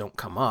that just don't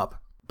come up,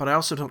 but I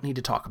also don't need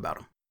to talk about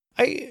them.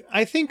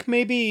 I think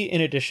maybe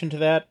in addition to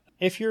that,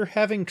 if you're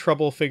having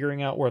trouble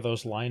figuring out where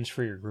those lines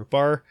for your group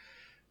are,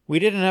 we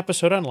did an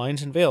episode on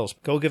lines and veils.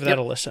 Go give that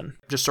a listen.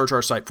 Just search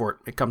our site for it.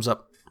 It comes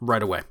up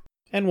right away.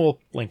 And we'll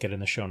link it in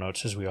the show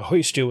notes as we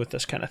always do with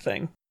this kind of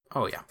thing.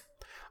 Oh, yeah.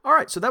 All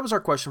right, so that was our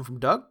question from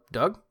Doug.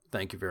 Doug,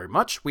 thank you very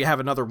much. We have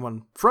another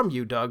one from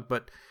you, Doug,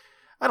 but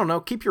I don't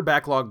know, keep your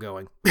backlog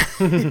going.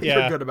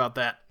 You're good about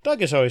that.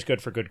 Doug is always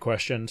good for good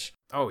questions.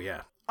 Oh,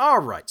 yeah. All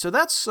right, so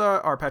that's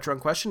our Patreon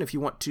question. If you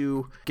want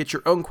to get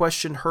your own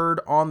question heard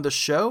on the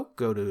show,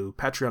 go to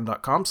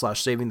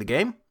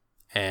patreon.com/savingthegame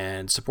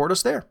and support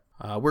us there.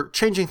 We're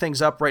changing things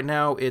up right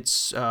now.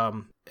 It's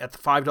at the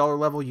 $5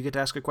 level, you get to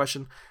ask a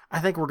question. I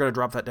think we're going to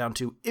drop that down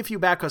to if you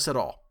back us at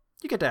all.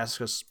 You get to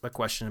ask us a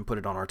question and put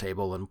it on our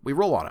table, and we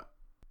roll on it.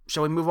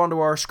 Shall we move on to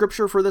our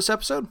scripture for this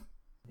episode?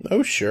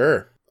 Oh,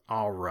 sure.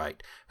 All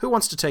right. Who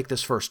wants to take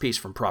this first piece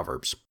from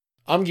Proverbs?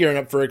 I'm gearing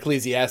up for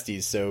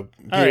Ecclesiastes, so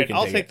all right,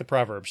 I'll take the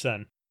Proverbs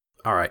then.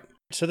 All right.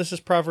 So this is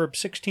Proverbs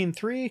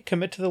 16:3.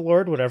 Commit to the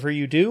Lord whatever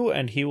you do,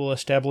 and he will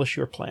establish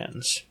your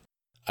plans.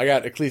 I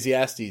got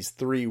Ecclesiastes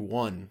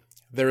 3:1.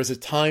 There is a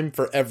time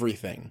for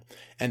everything,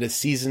 and a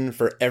season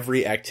for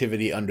every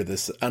activity under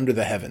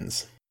the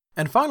heavens.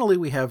 And finally,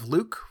 we have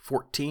Luke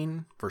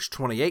 14, verse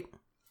 28.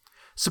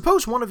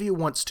 Suppose one of you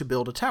wants to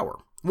build a tower.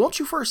 Won't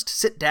you first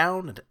sit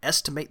down and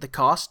estimate the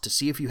cost to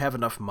see if you have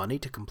enough money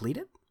to complete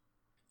it?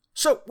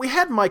 So, we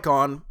had Mike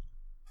on.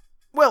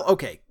 Well,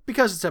 okay,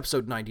 because it's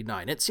episode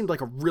 99, it seemed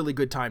like a really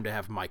good time to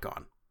have Mike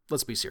on.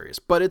 let's be serious.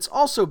 But it's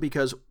also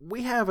because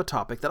we have a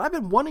topic that I've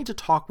been wanting to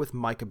talk with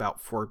Mike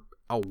about for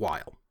a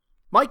while.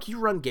 Mike, you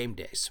run game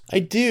days. I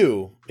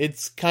do.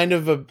 It's kind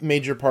of a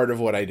major part of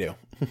what I do.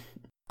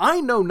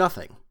 I know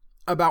nothing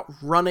about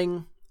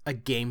running a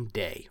game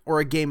day or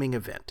a gaming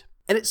event.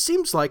 And it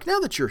seems like now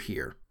that you're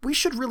here, we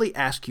should really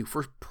ask you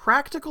for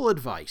practical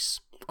advice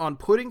on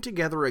putting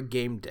together a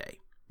game day.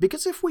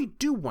 Because if we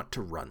do want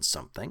to run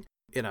something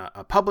in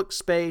a public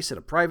space, in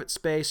a private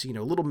space, a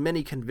little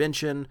mini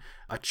convention,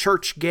 a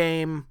church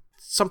game,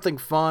 something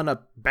fun,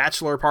 a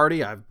bachelor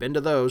party, I've been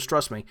to those,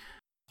 trust me.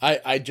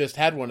 I just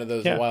had one of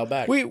those a while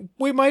back. We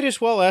might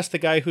as well ask the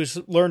guy who's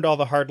learned all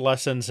the hard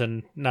lessons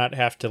and not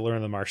have to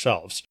learn them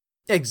ourselves.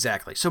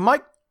 Exactly. So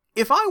Mike,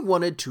 if I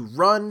wanted to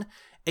run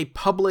a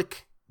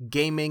public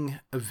gaming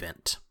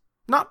event,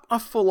 not a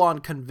full-on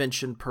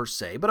convention per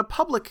se, but a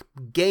public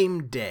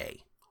game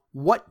day,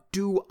 what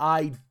do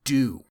I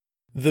do?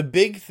 The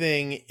big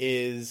thing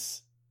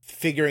is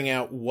figuring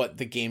out what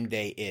the game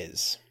day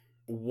is,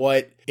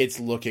 what it's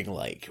looking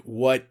like,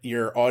 what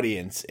your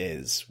audience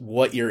is,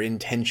 what your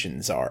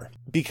intentions are.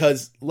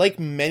 Because like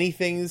many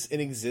things in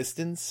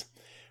existence,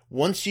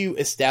 once you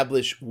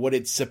establish what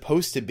it's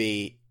supposed to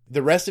be,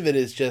 the rest of it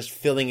is just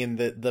filling in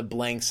the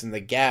blanks and the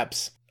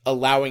gaps,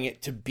 allowing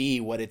it to be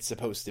what it's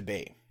supposed to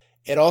be.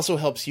 It also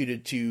helps you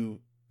to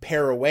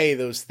pare away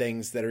those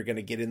things that are going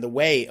to get in the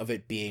way of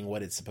it being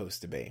what it's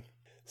supposed to be.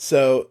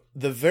 So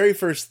the very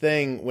first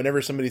thing,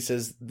 whenever somebody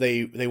says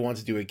they want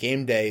to do a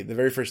game day, the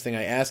very first thing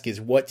I ask is,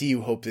 what do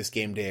you hope this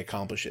game day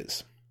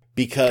accomplishes?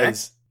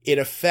 Because it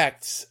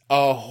affects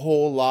a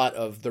whole lot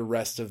of the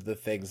rest of the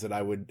things that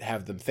I would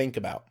have them think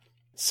about.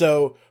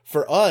 So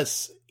for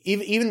us,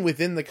 even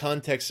within the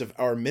context of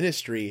our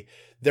ministry,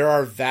 there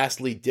are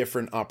vastly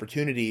different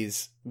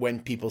opportunities when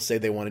people say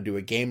they want to do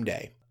a game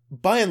day.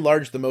 By and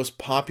large, the most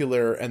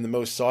popular and the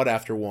most sought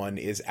after one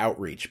is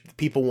outreach.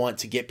 People want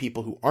to get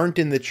people who aren't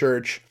in the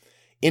church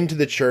into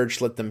the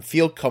church, let them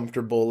feel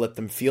comfortable, let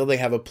them feel they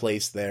have a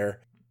place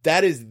there.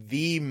 That is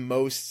the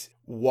most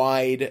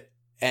wide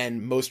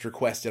and most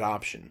requested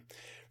option.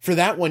 For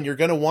that one, you're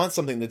going to want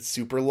something that's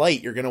super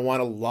light. You're going to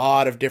want a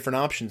lot of different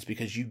options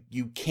because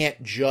you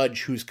can't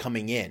judge who's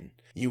coming in.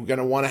 You're going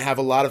to want to have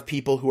a lot of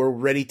people who are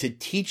ready to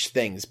teach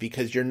things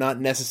because you're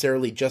not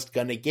necessarily just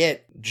going to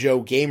get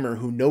Joe Gamer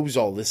who knows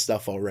all this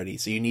stuff already.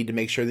 So you need to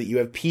make sure that you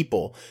have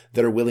people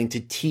that are willing to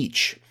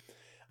teach.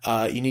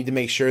 You need to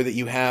make sure that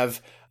you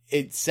have,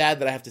 it's sad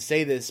that I have to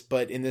say this,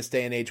 but in this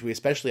day and age, we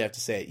especially have to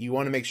say it. You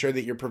want to make sure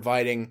that you're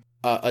providing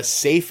a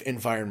safe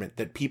environment,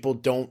 that people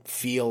don't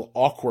feel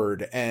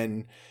awkward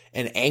and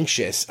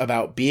anxious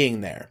about being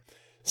there.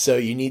 So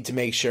you need to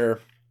make sure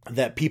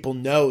that people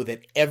know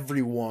that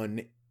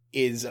everyone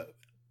is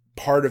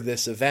part of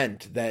this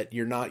event, that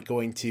you're not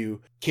going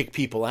to kick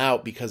people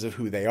out because of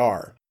who they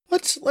are.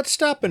 Let's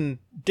stop and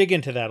dig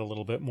into that a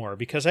little bit more,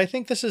 because I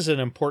think this is an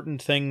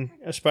important thing,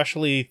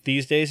 especially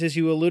these days, as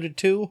you alluded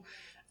to.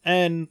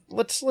 And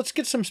let's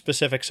get some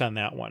specifics on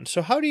that one.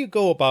 So how do you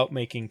go about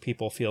making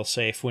people feel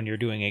safe when you're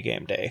doing a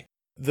game day?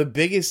 The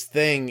biggest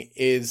thing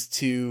is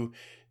to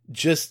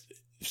just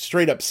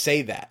straight up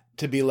say that,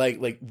 to be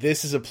like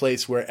this is a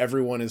place where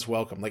everyone is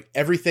welcome. Like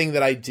everything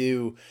that I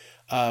do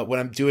when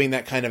I'm doing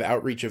that kind of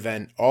outreach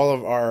event, all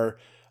of our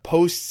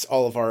posts,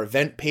 all of our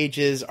event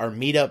pages, our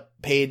meetup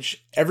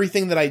page,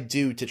 everything that I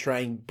do to try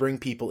and bring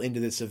people into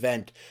this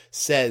event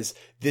says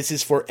this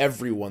is for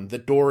everyone. The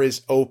door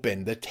is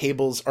open, the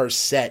tables are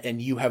set,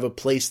 and you have a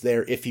place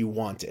there if you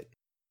want it.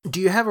 Do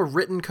you have a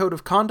written code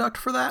of conduct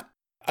for that?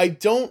 I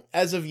don't,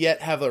 as of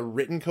yet, have a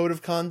written code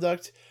of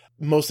conduct,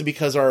 mostly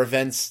because our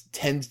events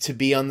tend to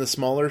be on the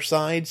smaller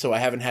side, so I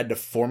haven't had to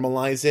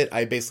formalize it.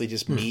 I basically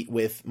just meet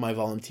with my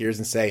volunteers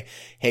and say,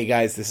 hey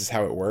guys, this is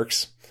how it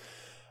works.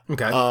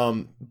 Okay.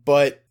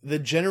 But the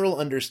general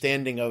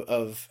understanding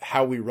of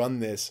how we run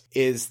this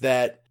is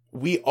that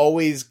we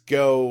always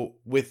go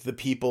with the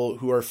people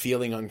who are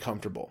feeling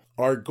uncomfortable.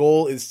 Our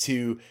goal is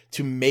to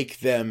make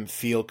them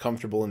feel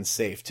comfortable and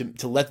safe,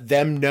 to let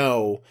them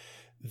know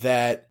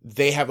that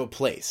they have a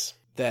place,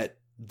 that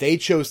they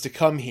chose to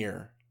come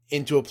here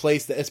into a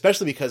place that,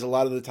 especially because a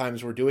lot of the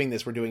times we're doing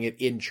it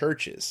in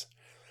churches.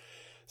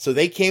 So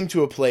they came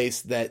to a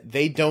place that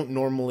they don't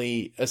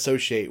normally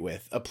associate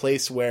with, a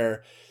place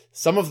where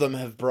some of them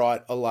have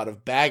brought a lot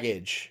of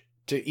baggage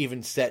to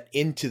even set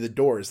into the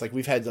doors. Like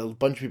we've had a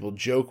bunch of people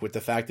joke with the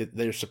fact that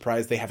they're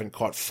surprised they haven't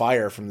caught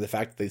fire from the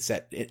fact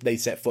that they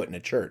set foot in a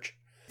church.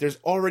 There's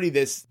already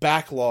this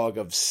backlog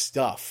of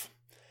stuff.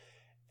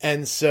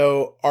 And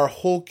so our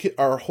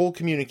whole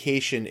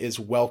communication is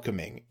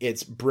welcoming.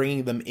 It's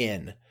bringing them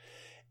in.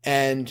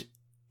 And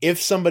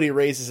if somebody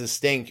raises a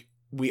stink,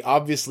 we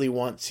obviously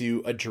want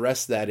to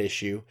address that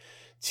issue,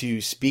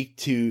 to speak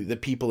to the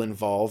people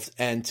involved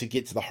and to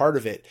get to the heart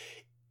of it.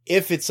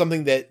 If it's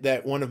something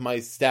that one of my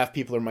staff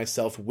people or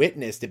myself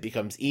witnessed, it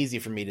becomes easy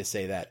for me to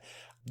say that.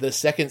 The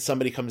second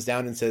somebody comes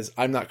down and says,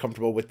 I'm not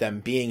comfortable with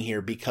them being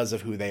here because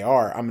of who they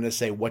are, I'm going to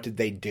say, what did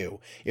they do?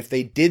 If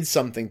they did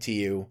something to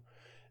you,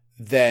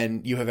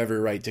 then you have every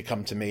right to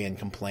come to me and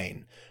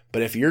complain.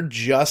 But if you're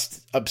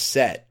just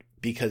upset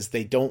because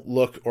they don't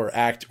look or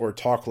act or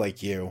talk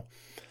like you,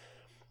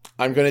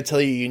 I'm going to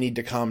tell you need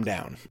to calm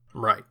down.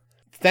 Right.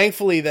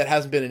 Thankfully, that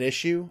hasn't been an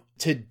issue.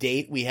 To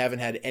date, we haven't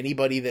had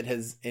anybody that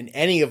has, in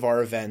any of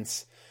our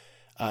events,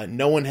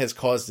 no one has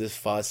caused this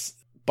fuss.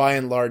 By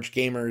and large,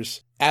 gamers,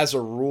 as a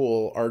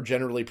rule, are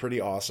generally pretty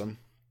awesome.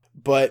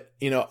 But,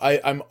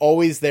 I'm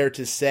always there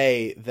to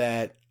say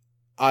that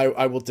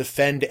I will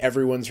defend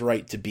everyone's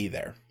right to be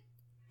there.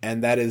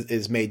 And that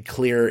is made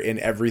clear in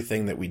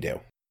everything that we do.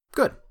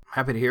 Good.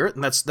 Happy to hear it.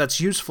 And that's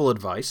useful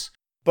advice.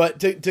 But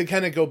to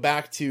kind of go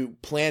back to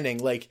planning,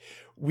 like,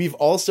 we've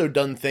also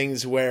done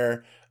things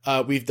where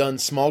we've done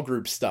small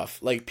group stuff.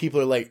 Like,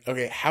 people are like,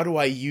 okay, how do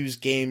I use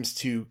games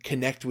to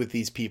connect with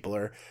these people?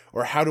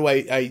 Or how do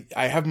I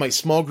have my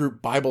small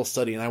group Bible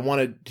study and I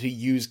wanted to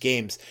use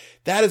games.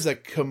 That is a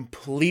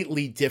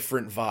completely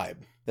different vibe.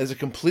 There's a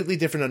completely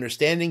different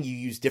understanding. You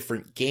use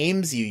different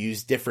games. You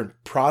use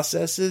different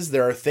processes.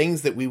 There are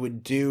things that we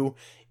would do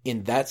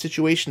in that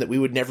situation that we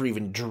would never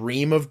even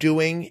dream of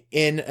doing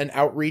in an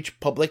outreach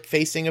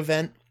public-facing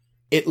event.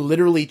 It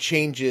literally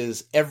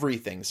changes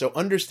everything. So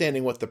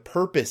understanding what the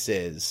purpose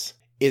is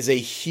a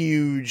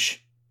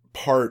huge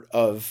part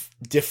of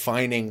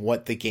defining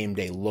what the game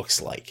day looks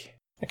like.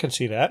 I can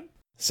see that.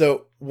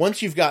 So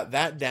once you've got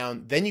that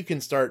down, then you can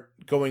start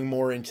going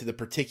more into the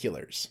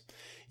particulars.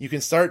 You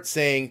can start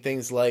saying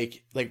things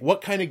like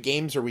what kind of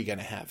games are we going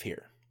to have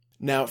here?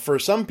 Now, for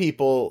some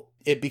people,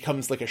 it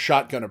becomes like a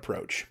shotgun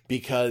approach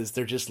because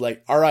they're just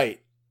like, all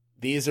right,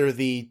 these are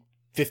the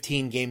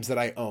 15 games that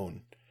I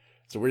own.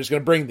 So we're just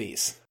going to bring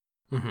these.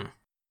 Mm-hmm.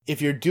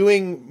 If you're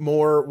doing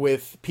more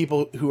with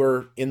people who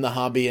are in the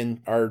hobby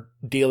and are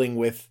dealing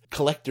with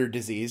collector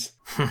disease.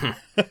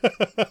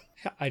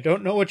 I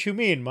don't know what you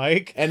mean,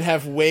 Mike. And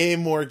have way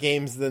more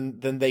games than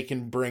they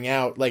can bring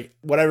out. Like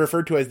what I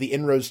refer to as the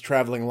Inroads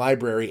Traveling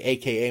Library,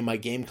 aka my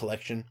game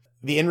collection.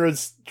 The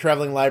Inroads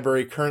Traveling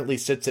Library currently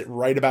sits at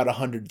right about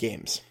 100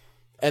 games.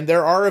 And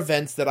there are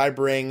events that I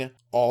bring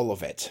all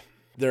of it.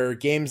 There are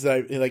games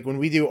that I, like when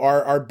we do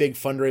our big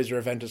fundraiser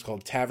event is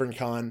called Tavern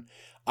Con.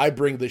 I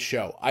bring the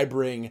show. I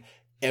bring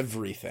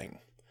everything.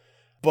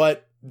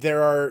 But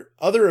there are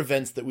other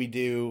events that we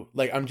do.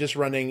 Like I'm just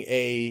running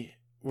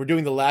we're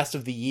doing the last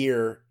of the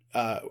year.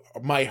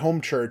 My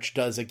home church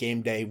does a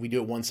game day. We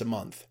do it once a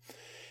month.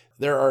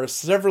 There are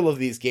several of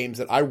these games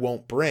that I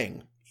won't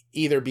bring,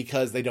 either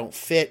because they don't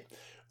fit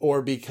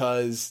or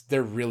because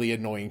they're really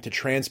annoying to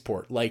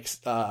transport. Like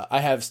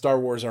I have Star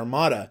Wars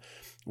Armada,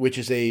 which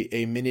is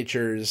a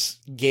miniatures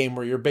game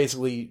where you're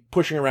basically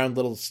pushing around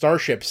little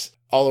starships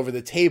all over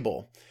the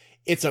table.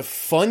 It's a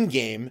fun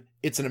game.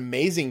 It's an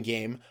amazing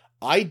game.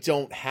 I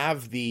don't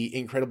have the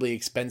incredibly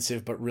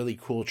expensive but really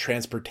cool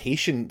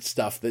transportation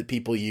stuff that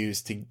people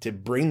use to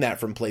bring that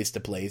from place to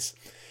place.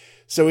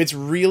 So it's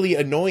really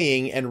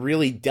annoying and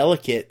really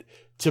delicate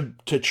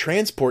to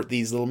transport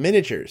these little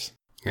miniatures.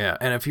 Yeah,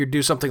 and if you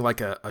do something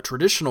like a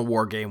traditional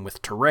war game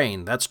with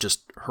terrain, that's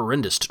just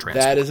horrendous to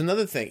transport. That is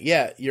another thing.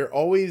 Yeah, you're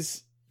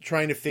always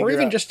trying to figure out... Or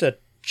even just a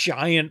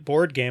giant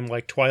board game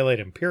like Twilight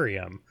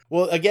Imperium.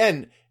 Well,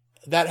 again,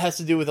 that has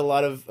to do with a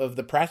lot of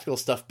the practical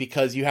stuff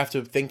because you have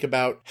to think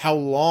about how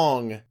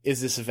long is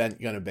this event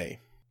going to be?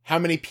 How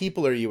many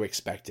people are you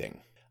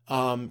expecting?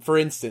 For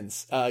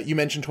instance, you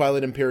mentioned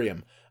Twilight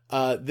Imperium.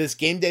 This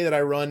game day that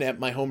I run at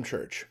my home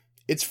church,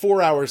 it's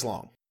 4 hours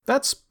long.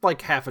 That's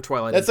like half a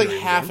Twilight Imperium. Imperium.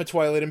 That's like half a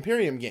Twilight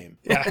Imperium game.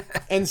 Yeah.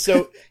 And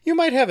so... You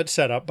might have it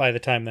set up by the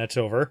time that's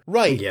over.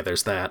 Right. Yeah,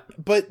 there's that.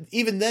 But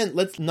even then,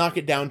 let's knock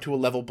it down to a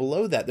level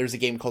below that. There's a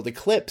game called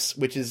Eclipse,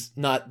 which is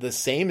not the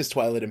same as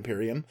Twilight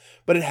Imperium,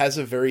 but it has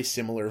a very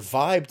similar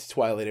vibe to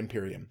Twilight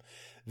Imperium.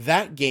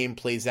 That game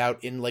plays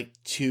out in like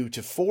 2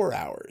 to 4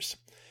 hours.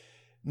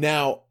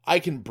 Now, I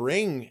can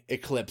bring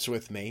Eclipse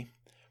with me,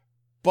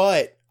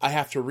 but I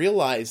have to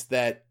realize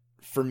that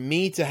for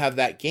me to have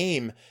that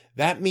game,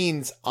 that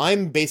means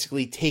I'm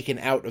basically taken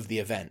out of the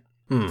event.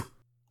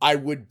 I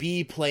would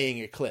be playing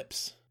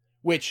Eclipse,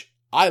 which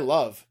I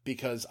love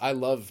because I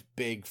love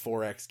big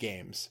 4X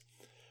games.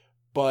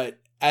 But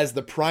as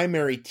the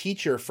primary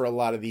teacher for a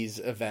lot of these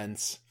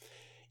events,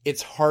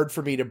 it's hard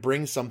for me to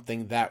bring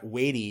something that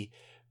weighty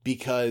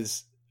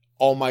because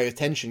all my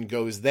attention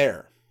goes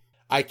there.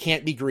 I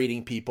can't be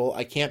greeting people.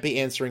 I can't be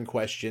answering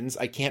questions.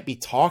 I can't be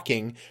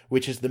talking,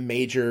 which is the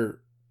major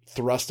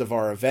thrust of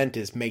our event,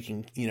 is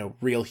making,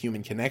 real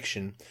human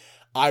connection.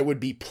 I would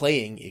be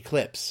playing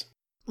Eclipse.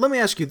 Let me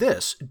ask you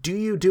this. Do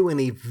you do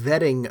any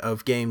vetting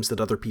of games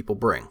that other people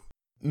bring?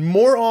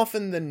 More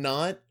often than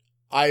not,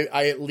 I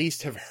at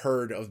least have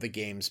heard of the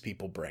games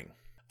people bring.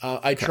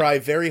 I try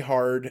very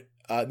hard.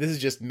 This is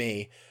just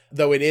me,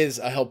 though it is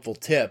a helpful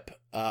tip.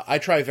 I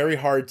try very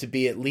hard to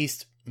be at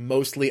least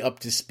mostly up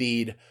to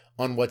speed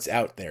on what's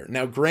out there.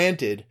 Now,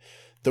 granted,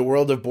 the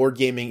world of board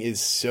gaming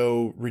is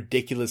so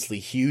ridiculously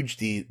huge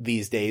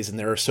these days, and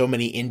there are so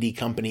many indie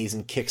companies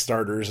and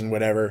Kickstarters and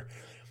whatever,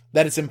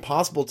 that it's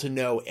impossible to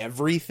know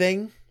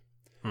everything.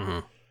 Mm-hmm.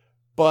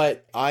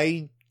 But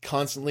I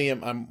constantly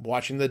I'm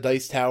watching the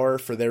Dice Tower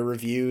for their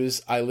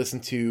reviews. I listen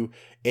to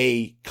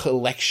a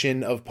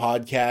collection of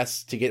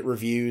podcasts to get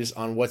reviews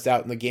on what's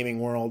out in the gaming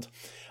world.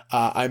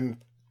 I'm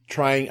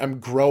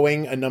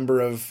growing a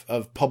number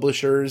of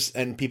publishers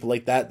and people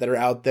like that are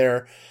out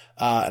there.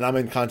 And I'm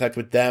in contact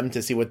with them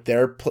to see what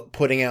they're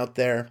putting out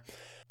there.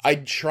 I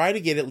try to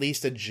get at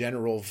least a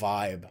general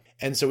vibe.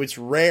 And so it's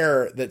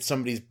rare that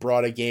somebody's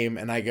brought a game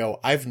and I go,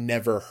 I've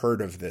never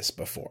heard of this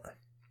before.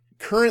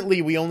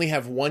 Currently, we only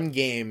have one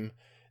game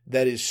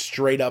that is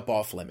straight up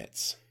off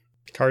limits.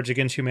 Cards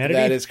Against Humanity?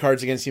 That is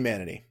Cards Against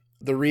Humanity.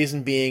 The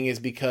reason being is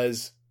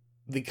because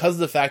of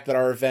the fact that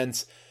our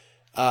events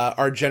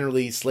are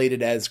generally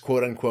slated as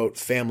quote-unquote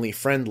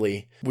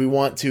family-friendly, we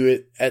want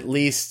to at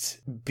least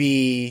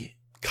be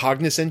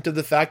cognizant of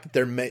the fact that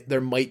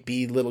there might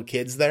be little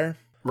kids there.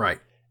 Right.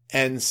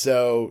 And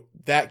so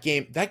that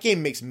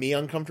game makes me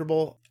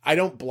uncomfortable. I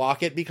don't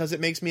block it because it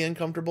makes me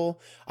uncomfortable.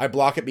 I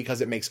block it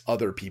because it makes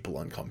other people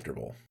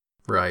uncomfortable.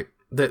 Right.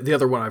 The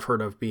other one I've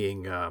heard of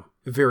being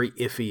very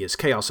iffy is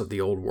Chaos of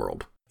the Old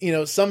World. You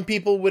know, some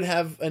people would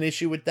have an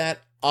issue with that.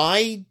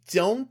 I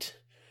don't.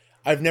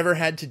 I've never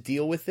had to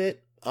deal with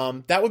it.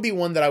 That would be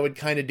one that I would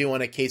kind of do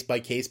on a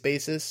case-by-case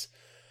basis.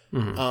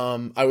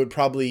 Mm-hmm. I would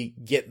probably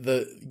get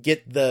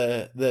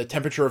the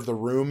temperature of the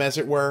room, as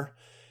it were,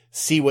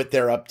 see what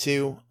they're up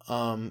to.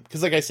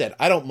 Because like I said,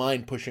 I don't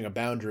mind pushing a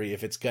boundary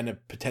if it's going to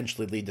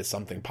potentially lead to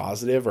something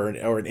positive or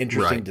an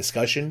interesting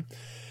discussion.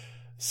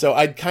 So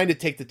I'd kind of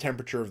take the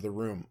temperature of the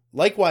room.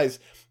 Likewise,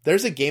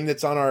 there's a game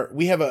that's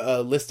we have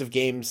a list of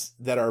games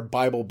that are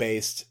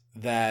Bible-based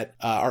that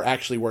are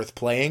actually worth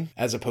playing,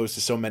 as opposed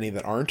to so many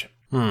that aren't.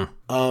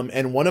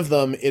 And one of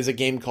them is a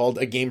game called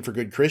A Game for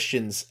Good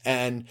Christians.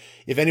 And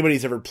if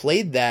anybody's ever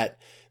played that,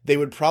 they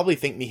would probably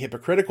think me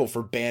hypocritical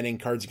for banning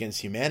Cards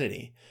Against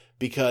Humanity,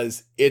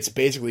 because it's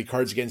basically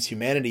Cards Against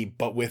Humanity,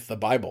 but with the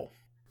Bible.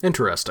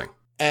 Interesting.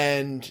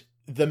 And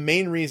the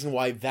main reason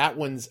why that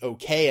one's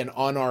okay and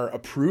on our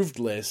approved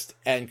list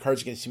and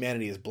Cards Against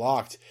Humanity is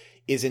blocked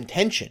is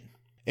intention.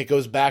 It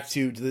goes back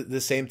to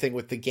the same thing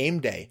with the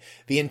game day.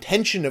 The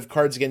intention of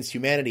Cards Against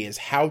Humanity is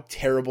how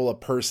terrible a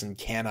person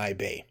can I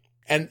be?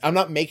 And I'm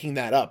not making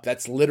that up.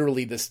 That's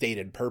literally the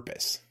stated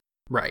purpose.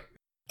 Right.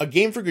 A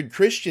Game for Good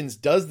Christians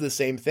does the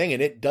same thing,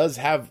 and it does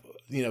have,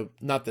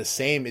 not the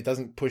same. It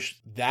doesn't push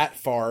that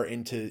far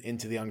into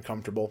the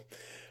uncomfortable,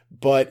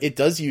 but it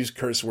does use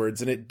curse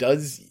words and it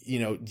does,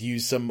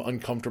 use some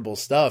uncomfortable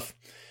stuff.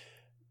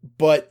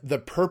 But the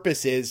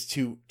purpose is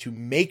to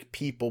make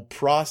people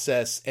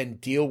process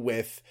and deal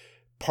with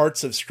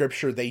parts of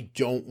scripture they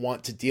don't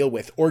want to deal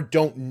with or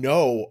don't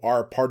know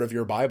are part of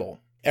your Bible.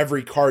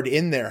 Every card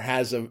in there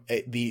has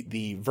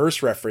the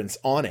verse reference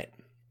on it.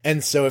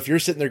 And so if you're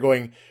sitting there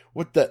going,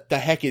 what the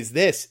heck is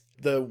this?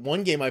 The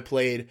one game I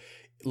played,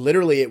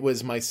 literally it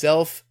was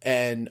myself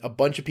and a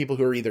bunch of people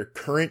who are either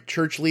current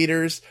church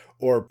leaders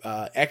or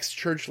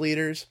ex-church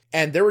leaders.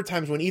 And there were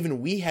times when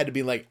even we had to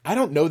be like, I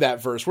don't know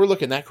that verse. We're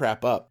looking that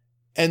crap up.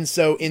 And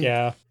so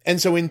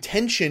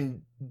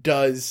intention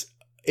does,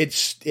 it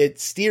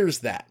steers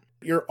that.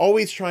 You're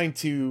always trying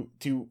to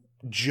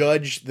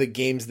judge the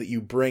games that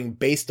you bring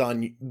based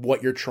on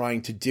what you're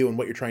trying to do and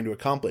what you're trying to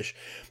accomplish.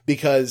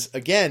 Because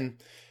again,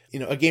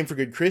 A Game for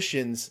Good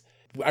Christians,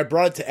 I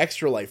brought it to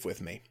Extra Life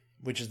with me,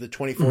 which is the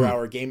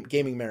 24-hour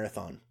gaming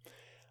marathon.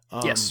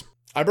 Yes.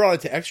 I brought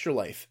it to Extra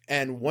Life,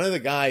 and one of the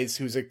guys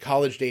who's a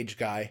college-age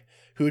guy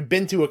who had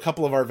been to a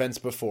couple of our events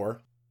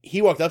before,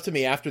 he walked up to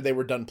me after they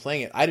were done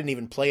playing it. I didn't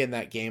even play in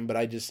that game, but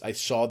I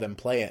saw them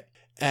play it.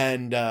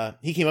 And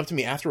he came up to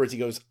me afterwards. He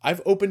goes,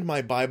 I've opened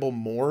my Bible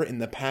more in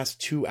the past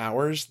 2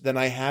 hours than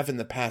I have in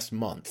the past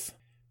month,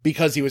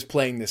 because he was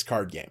playing this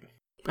card game.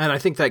 And I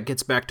think that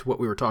gets back to what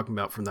we were talking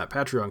about from that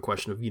Patreon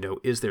question of,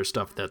 is there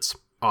stuff that's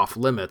off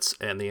limits?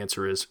 And the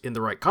answer is, in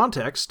the right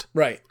context,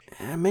 right?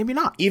 Maybe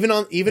not. Even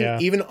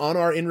on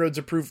our Inroads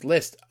approved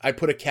list, I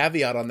put a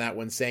caveat on that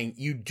one saying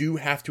you do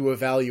have to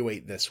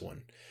evaluate this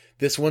one.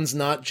 This one's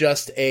not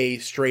just a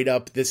straight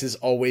up, this is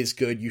always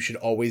good, you should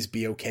always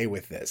be okay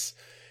with this.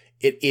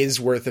 It is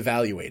worth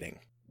evaluating.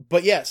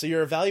 But yeah, so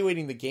you're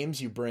evaluating the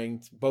games you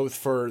bring, both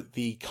for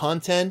the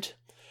content,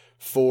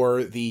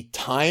 for the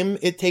time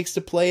it takes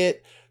to play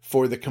it,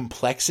 for the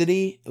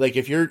complexity. Like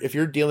if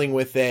you're dealing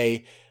with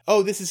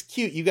this is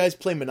cute, you guys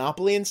play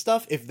Monopoly and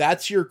stuff, if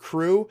that's your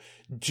crew,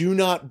 do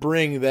not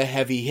bring the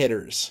heavy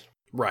hitters.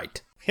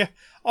 Right. Yeah.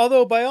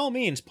 Although, by all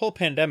means, pull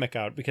Pandemic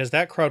out, because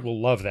that crowd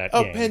will love that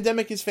game. Oh,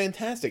 Pandemic is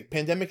fantastic.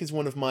 Pandemic is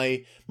one of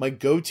my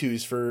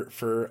go-tos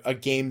for a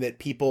game that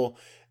people...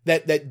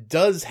 that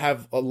does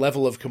have a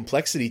level of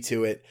complexity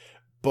to it,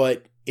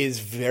 but is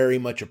very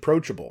much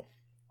approachable.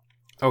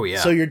 Oh,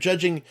 yeah. So you're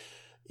judging,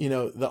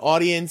 the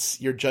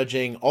audience, you're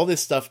judging all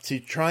this stuff to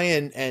try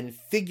and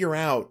figure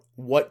out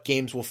what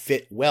games will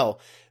fit well.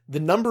 The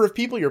number of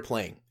people you're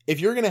playing. If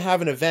you're going to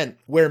have an event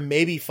where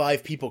maybe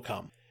 5 people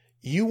come,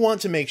 you want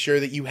to make sure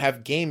that you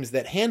have games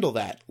that handle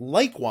that.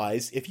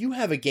 Likewise, if you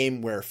have a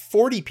game where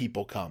 40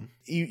 people come,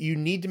 you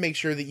need to make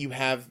sure that you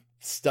have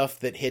stuff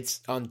that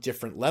hits on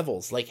different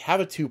levels. Like have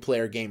a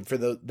 2-player game for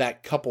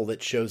that couple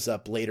that shows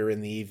up later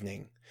in the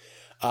evening.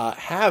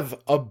 Have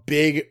a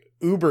big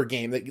Uber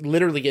game that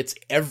literally gets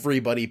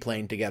everybody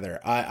playing together.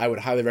 I would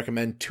highly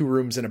recommend Two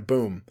Rooms and a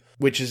Boom,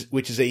 which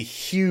is a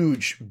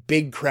huge,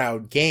 big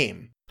crowd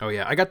game. Oh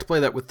yeah, I got to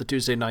play that with the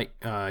Tuesday night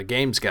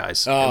games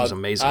guys. It was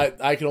amazing.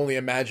 I can only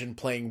imagine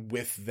playing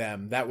with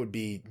them. That would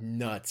be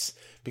nuts,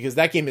 because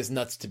that game is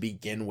nuts to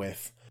begin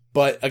with.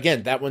 But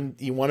again, that one,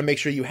 you want to make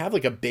sure you have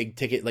like a big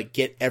ticket, like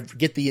get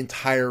the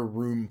entire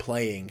room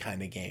playing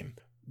kind of game.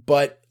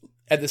 But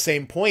at the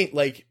same point,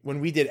 like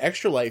when we did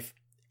Extra Life,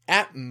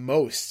 at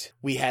most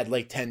we had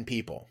like 10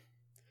 people.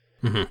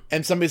 Mm-hmm.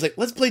 And somebody's like,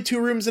 let's play Two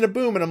Rooms and a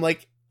Boom. And I'm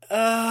like,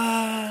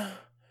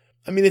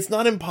 I mean, it's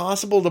not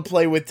impossible to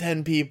play with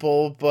 10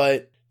 people,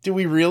 but do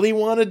we really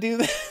want to do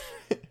that?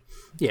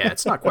 Yeah,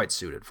 it's not quite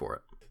suited for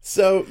it.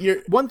 So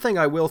one thing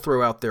I will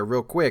throw out there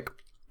real quick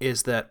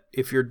is that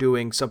if you're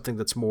doing something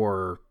that's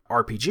more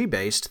RPG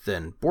based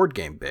than board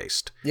game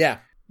based, yeah,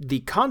 the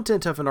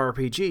content of an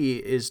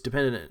RPG is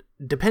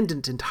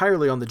dependent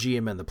entirely on the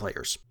GM and the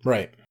players.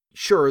 Right.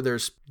 Sure,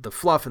 there's the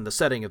fluff and the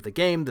setting of the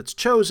game that's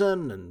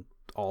chosen and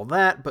all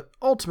that, but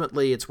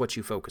ultimately it's what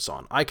you focus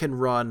on. I can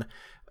run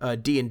a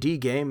D&D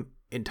game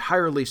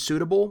entirely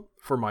suitable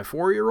for my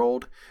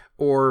 4-year-old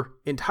or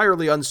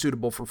entirely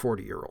unsuitable for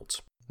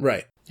 40-year-olds.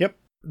 Right. Yep.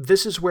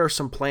 This is where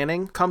some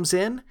planning comes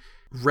in.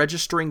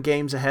 Registering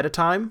games ahead of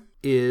time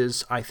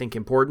is, I think,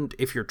 important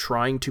if you're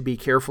trying to be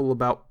careful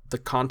about the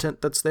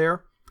content that's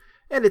there.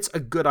 And it's a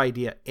good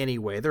idea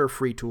anyway. There are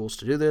free tools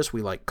to do this.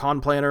 We like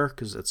Con Planner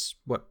because it's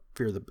what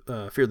Fear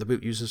the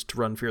Boot uses to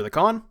run Fear the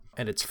Con,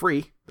 and it's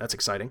free. That's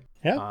exciting.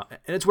 Yeah.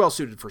 And it's well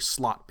suited for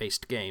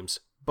slot-based games.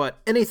 But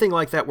anything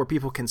like that where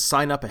people can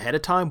sign up ahead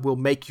of time will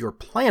make your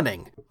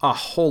planning a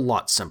whole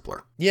lot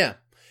simpler. Yeah.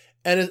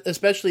 And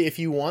especially if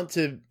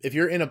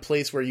you're in a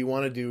place where you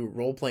want to do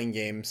role-playing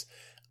games,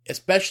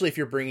 especially if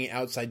you're bringing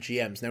outside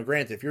GMs. Now,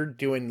 granted, if you're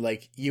doing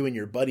like you and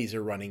your buddies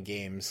are running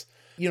games,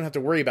 you don't have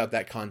to worry about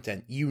that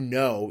content.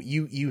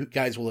 You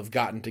guys will have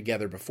gotten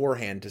together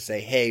beforehand to say,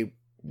 hey,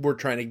 we're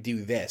trying to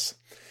do this.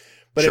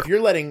 But Sure. if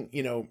you're letting,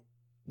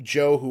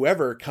 Joe,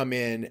 whoever, come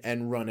in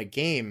and run a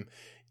game,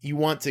 you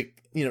want to,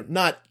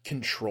 not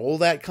control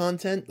that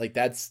content. Like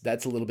that's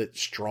a little bit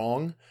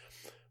strong,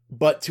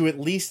 but to at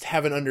least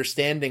have an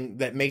understanding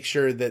that makes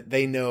sure that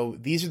they know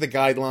these are the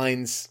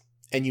guidelines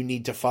and you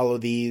need to follow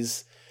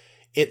these.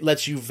 It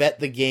lets you vet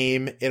the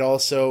game. It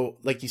also,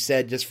 like you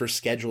said, just for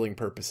scheduling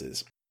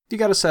purposes. You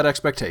got to set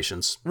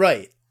expectations.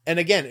 Right. And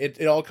again,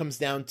 it all comes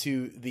down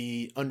to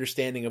the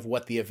understanding of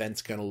what the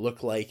event's going to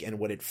look like and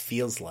what it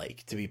feels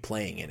like to be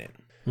playing in it.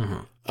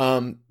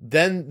 Mm-hmm.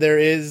 Then there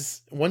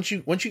is, once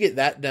you get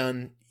that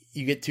done,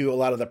 you get to a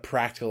lot of the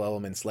practical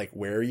elements, like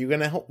we're going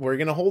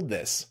to hold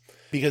this,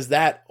 because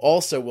that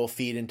also will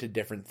feed into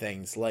different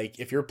things. Like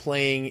if you're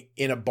playing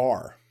in a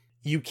bar,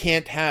 you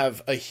can't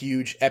have a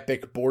huge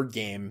epic board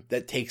game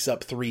that takes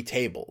up 3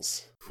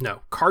 tables.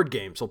 No, card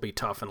games will be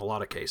tough in a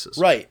lot of cases.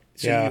 Right.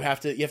 So Yeah. you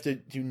have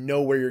to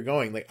know where you're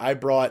going. Like I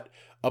brought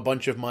a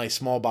bunch of my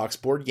small box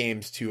board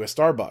games to a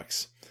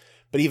Starbucks,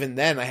 but even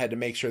then I had to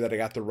make sure that I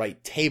got the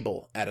right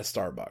table at a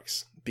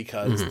Starbucks,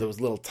 because those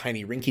little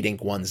tiny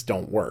rinky-dink ones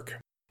don't work.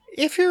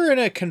 If you're in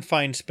a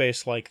confined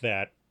space like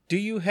that, do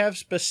you have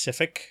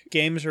specific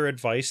games or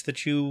advice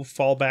that you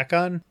fall back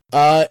on?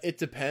 It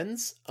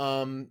depends.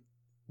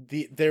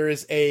 There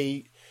is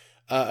a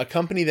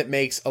company that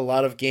makes a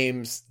lot of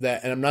games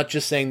that, and I'm not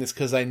just saying this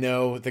because I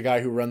know the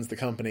guy who runs the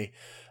company,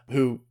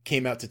 who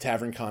came out to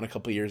TavernCon a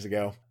couple years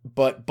ago,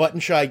 but Button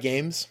Shy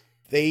Games,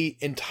 they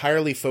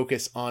entirely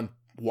focus on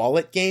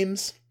wallet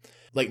games.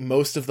 Like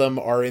most of them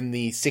are in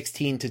the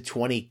 16 to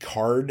 20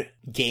 card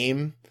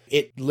game.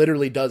 It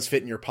literally does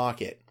fit in your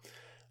pocket.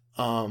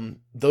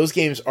 Those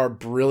games are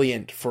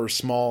brilliant for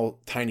small,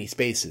 tiny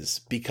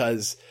spaces,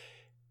 because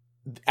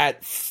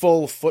at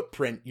full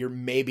footprint, you're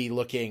maybe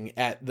looking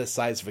at the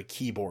size of a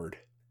keyboard.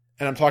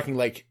 And I'm talking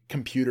like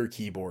computer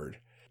keyboard.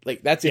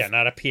 Like that's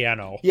not a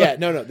piano. Yeah,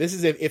 no. This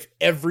is if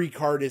every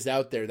card is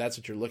out there, that's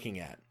what you're looking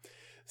at.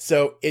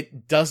 So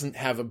it doesn't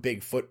have a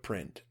big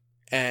footprint.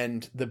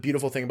 And the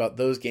beautiful thing about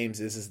those games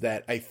is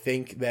that I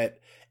think that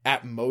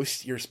at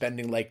most you're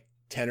spending like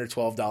 $10 or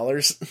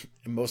 $12.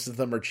 Most of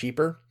them are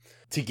cheaper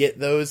to get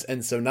those.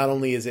 And so not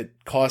only is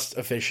it cost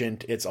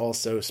efficient, it's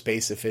also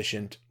space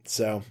efficient.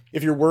 So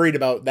if you're worried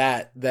about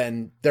that,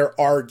 then there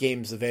are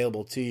games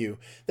available to you.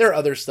 There are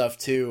other stuff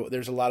too.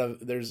 There's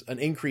an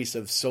increase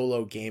of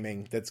solo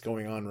gaming that's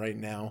going on right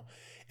now.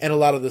 And a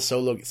lot of the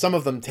some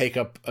of them take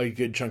up a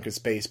good chunk of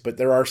space, but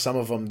there are some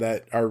of them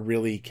that are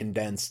really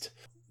condensed.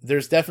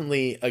 There's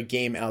definitely a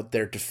game out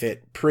there to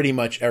fit pretty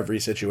much every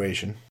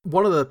situation.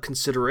 One of the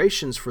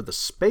considerations for the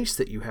space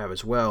that you have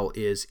as well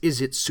is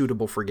it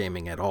suitable for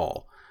gaming at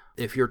all?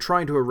 If you're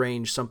trying to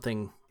arrange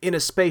something in a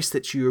space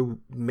that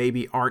you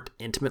maybe aren't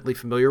intimately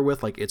familiar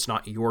with, like it's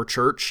not your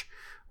church,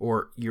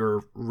 or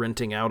you're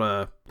renting out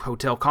a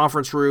hotel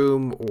conference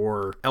room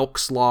or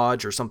Elks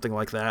Lodge or something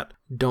like that,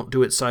 don't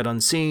do it sight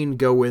unseen.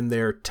 Go in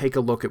there, take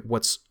a look at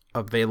what's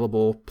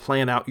available,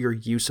 plan out your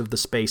use of the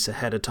space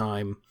ahead of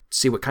time,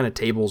 see what kind of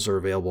tables are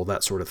available,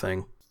 that sort of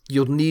thing.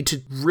 You'll need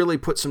to really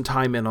put some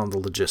time in on the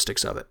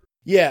logistics of it.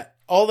 Yeah,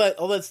 all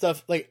that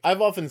stuff. Like,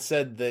 I've often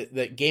said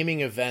that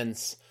gaming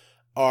events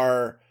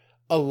are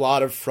a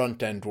lot of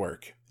front end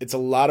work. It's a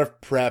lot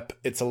of prep.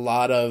 It's a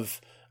lot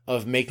of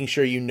making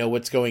sure you know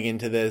what's going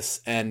into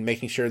this and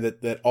making sure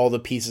that all the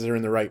pieces are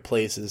in the right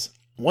places.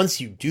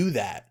 Once you do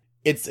that,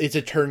 it's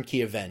a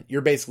turnkey event.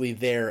 You're basically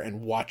there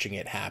and watching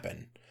it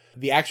happen.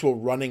 The actual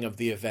running of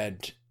the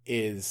event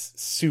is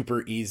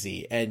super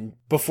easy, and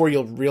before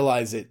you'll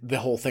realize it, the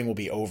whole thing will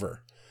be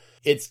over.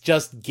 It's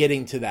just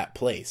getting to that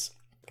place.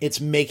 It's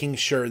making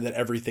sure that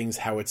everything's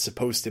how it's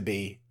supposed to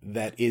be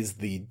that is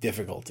the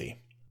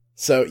difficulty.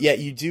 So yeah,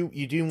 you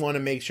do want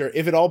to make sure,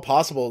 if at all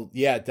possible,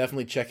 yeah,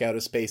 definitely check out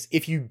a space.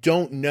 If you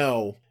don't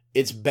know,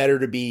 it's better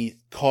to be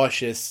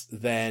cautious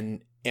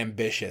than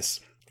ambitious.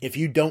 If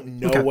you don't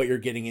know what you're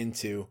getting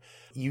into,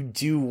 you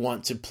do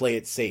want to play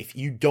it safe.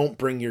 You don't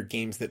bring your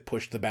games that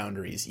push the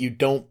boundaries. You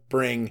don't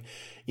bring,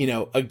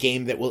 a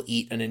game that will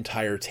eat an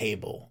entire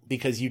table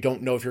because you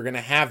don't know if you're going to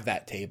have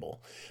that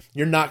table.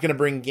 You're not going to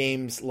bring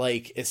games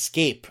like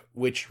Escape,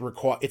 which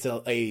it's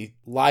a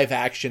live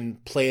action,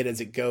 play it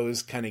as it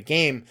goes kind of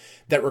game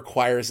that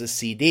requires a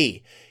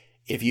CD.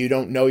 If you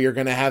don't know you're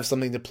going to have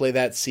something to play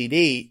that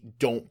CD,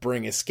 don't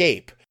bring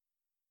Escape.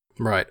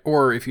 Right.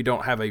 Or if you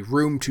don't have a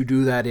room to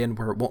do that in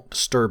where it won't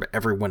disturb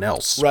everyone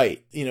else.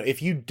 Right.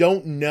 If you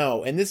don't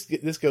know, and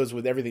this goes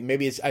with everything,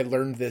 maybe I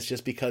learned this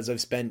just because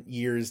I've spent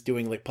years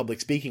doing like public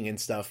speaking and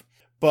stuff,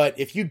 but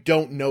if you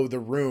don't know the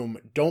room,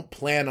 don't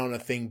plan on a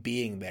thing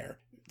being there.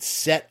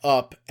 Set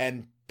up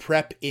and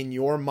prep in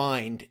your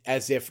mind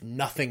as if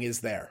nothing is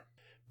there.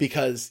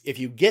 Because if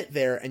you get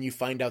there and you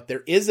find out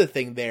there is a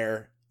thing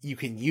there, you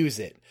can use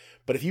it.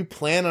 But if you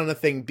plan on a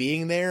thing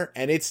being there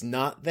and it's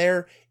not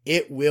there,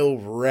 it will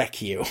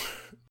wreck you.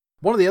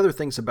 One of the other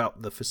things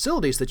about the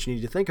facilities that you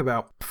need to think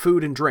about,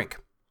 food and drink.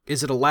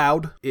 Is it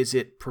allowed? Is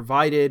it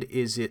provided?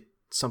 Is it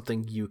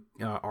something you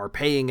are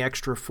paying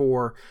extra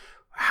for?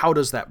 How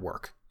does that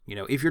work?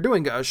 If you're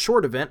doing a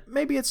short event,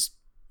 maybe it's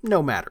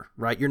no matter,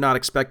 right? You're not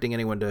expecting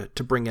anyone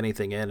to bring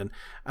anything in. And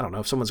I don't know,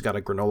 if someone's got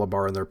a granola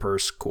bar in their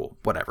purse, cool,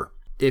 whatever.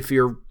 If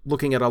you're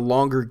looking at a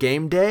longer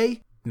game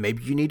day,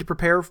 maybe you need to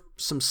prepare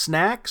some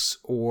snacks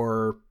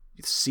or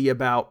see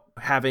about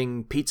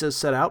having pizzas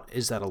set out.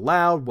 Is that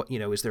allowed?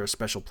 Is there a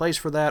special place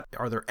for that?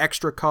 Are there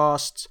extra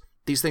costs?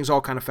 These things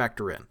all kind of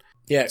factor in.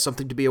 Yeah.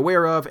 Something to be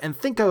aware of and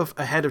think of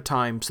ahead of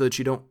time so that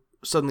you don't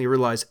suddenly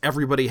realize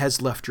everybody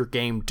has left your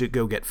game to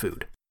go get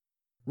food.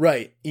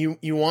 Right.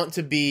 You want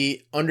to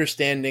be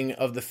understanding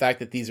of the fact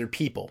that these are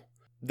people.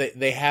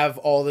 They have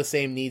all the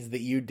same needs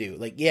that you do.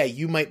 Like, yeah,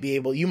 you might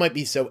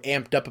be so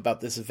amped up about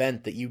this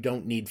event that you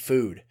don't need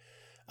food.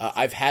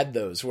 I've had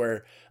those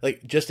where,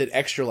 like, just at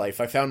Extra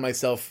Life, I found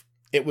myself,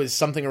 it was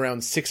something around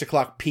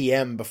 6:00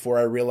 p.m. before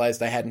I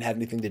realized I hadn't had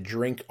anything to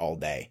drink all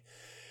day.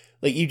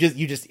 Like, you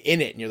just in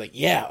it, and you're like,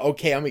 yeah,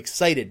 okay, I'm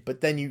excited.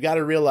 But then you got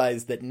to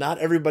realize that not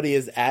everybody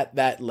is at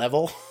that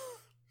level.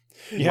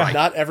 Yeah.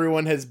 Not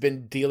everyone has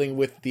been dealing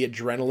with the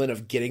adrenaline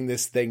of getting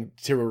this thing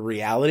to a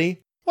reality.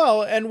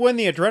 Well, and when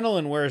the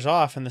adrenaline wears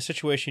off in the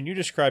situation you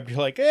described, you're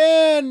like,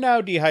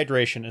 now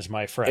dehydration is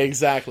my friend.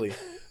 Exactly.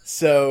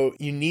 So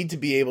you need to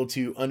be able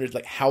to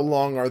how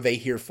long are they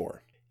here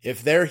for?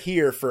 If they're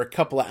here for a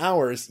couple of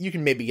hours, you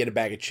can maybe get a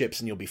bag of chips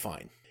and you'll be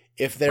fine.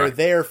 If they're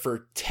there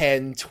for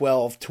 10,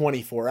 12,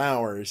 24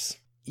 hours,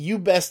 you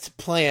best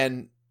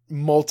plan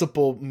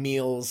multiple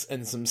meals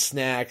and some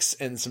snacks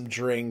and some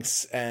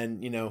drinks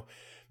and,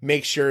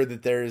 make sure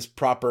that there's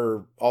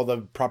all the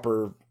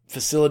proper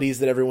facilities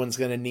that everyone's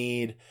going to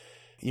need.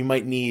 You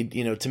might need,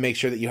 to make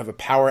sure that you have a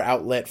power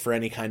outlet for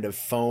any kind of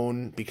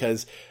phone,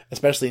 because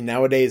especially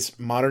nowadays,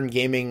 modern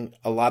gaming,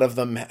 a lot of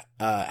them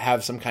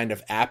have some kind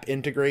of app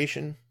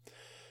integration.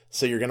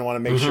 So you're going to want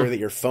to make sure that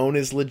your phone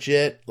is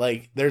legit.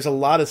 Like, there's a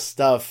lot of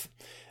stuff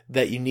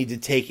that you need to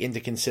take into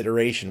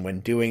consideration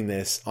when doing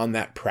this on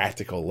that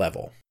practical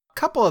level. A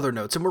couple other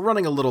notes, and we're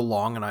running a little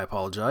long, and I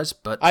apologize,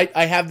 but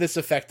I have this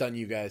effect on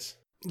you guys.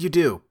 You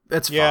do.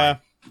 It's Yeah,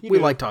 fine. We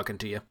like talking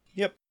to you.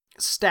 Yep.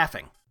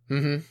 Staffing.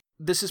 Mm-hmm.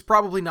 This is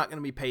probably not going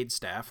to be paid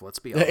staff, let's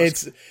be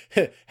honest.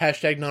 It's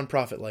hashtag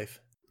nonprofit life.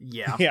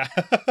 Yeah. Yeah.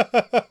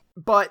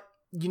 But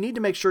you need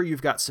to make sure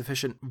you've got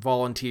sufficient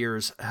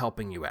volunteers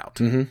helping you out.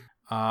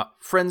 Mm-hmm.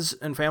 Friends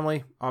and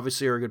family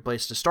obviously are a good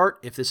place to start.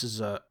 If this is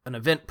an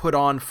event put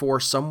on for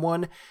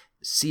someone,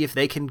 see if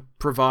they can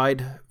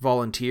provide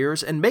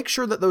volunteers and make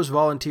sure that those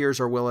volunteers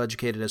are well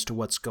educated as to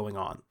what's going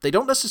on. They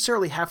don't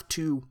necessarily have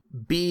to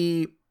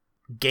be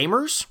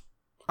gamers,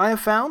 I have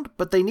found,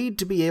 but they need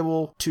to be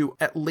able to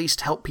at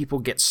least help people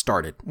get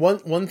started.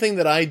 One thing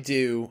that I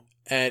do,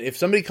 and if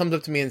somebody comes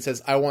up to me and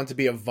says, I want to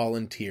be a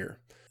volunteer,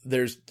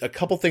 there's a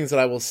couple things that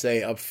I will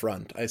say up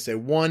front. I say,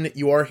 one,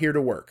 you are here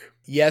to work.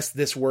 Yes,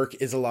 this work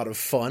is a lot of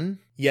fun.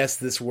 Yes,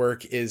 this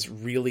work is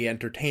really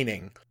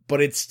entertaining,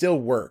 but it's still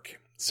work.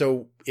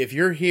 So if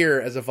you're here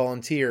as a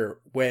volunteer,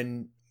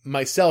 when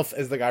myself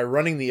as the guy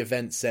running the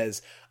event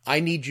says, I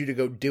need you to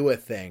go do a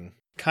thing,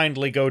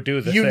 kindly go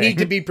do the you thing. need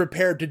to be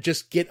prepared to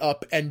just get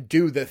up and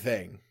do the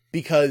thing.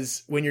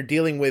 Because when you're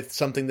dealing with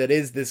something that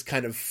is this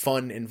kind of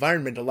fun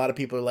environment, a lot of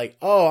people are like,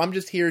 oh, I'm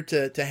just here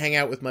to hang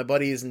out with my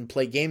buddies and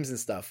play games and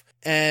stuff.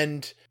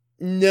 And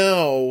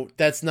no,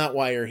 that's not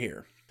why you're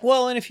here.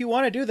 Well, and if you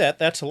want to do that,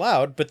 that's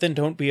allowed, but then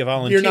don't be a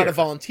volunteer. You're not a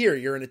volunteer,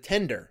 you're an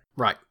attender.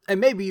 Right. And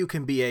maybe you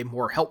can be a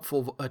more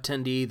helpful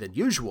attendee than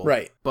usual.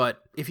 Right.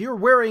 But if you're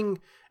wearing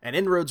an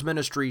Inroads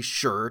Ministry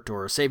shirt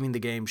or a Saving the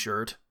Game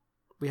shirt,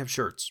 we have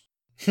shirts.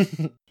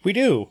 We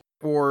do.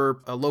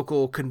 Or a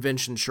local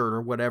convention shirt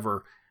or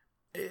whatever.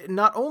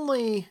 Not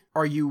only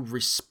are you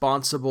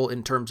responsible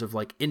in terms of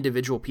like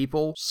individual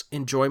people's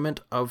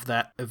enjoyment of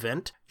that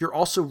event, you're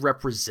also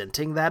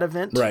representing that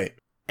event. Right.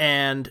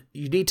 And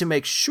you need to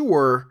make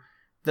sure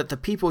that the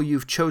people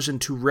you've chosen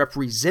to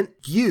represent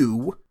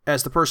you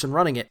as the person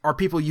running it are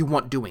people you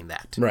want doing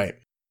that. Right.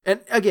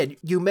 And again,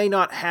 you may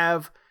not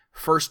have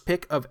first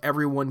pick of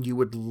everyone you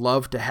would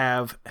love to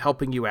have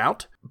helping you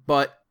out,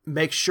 but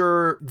make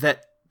sure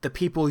that the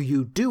people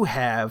you do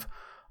have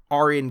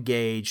are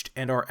engaged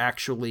and are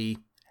actually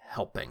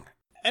helping.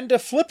 And to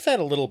flip that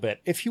a little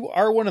bit, if you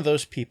are one of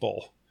those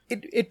people,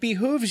 it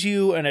behooves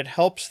you and it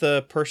helps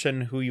the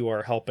person who you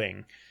are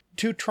helping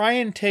to try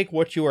and take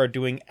what you are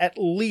doing at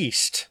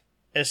least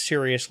as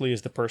seriously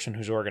as the person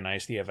who's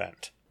organized the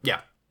event.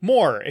 Yeah.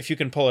 More, if you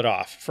can pull it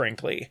off,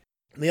 frankly.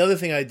 The other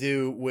thing I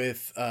do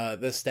with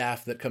the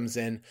staff that comes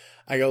in,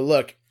 I go,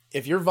 look,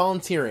 if you're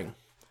volunteering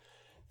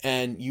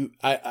and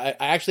I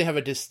actually have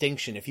a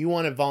distinction. If you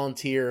want to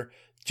volunteer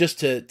just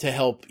to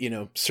help,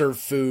 serve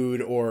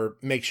food or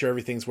make sure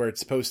everything's where it's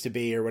supposed to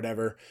be or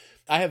whatever,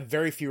 I have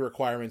very few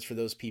requirements for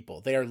those people.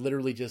 They are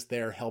literally just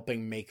there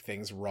helping make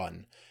things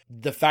run.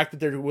 The fact that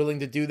they're willing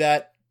to do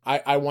that,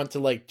 I want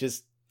to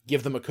just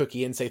give them a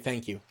cookie and say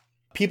thank you.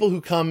 People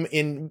who come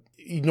in,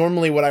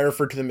 normally what I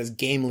refer to them as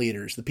game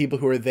leaders, the people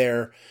who are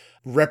there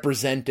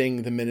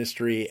representing the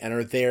ministry and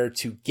are there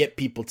to get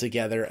people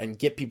together and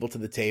get people to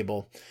the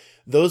table.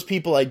 Those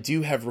people I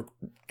do have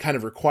kind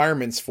of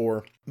requirements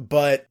for,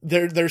 but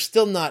they're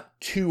still not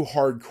too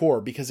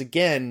hardcore because,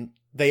 again,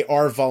 they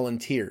are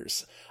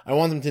volunteers. I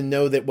want them to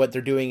know that what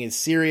they're doing is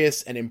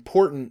serious and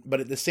important, but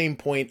at the same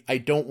point, I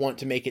don't want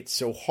to make it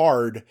so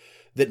hard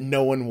that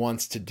no one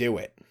wants to do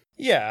it.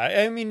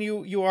 Yeah, I mean,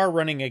 you are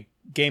running a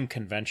game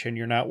convention.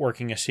 You're not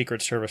working a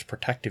Secret Service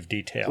protective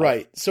detail.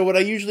 Right. So what I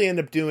usually end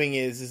up doing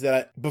is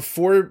that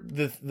before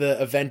the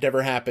event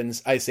ever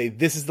happens, I say,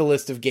 this is the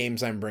list of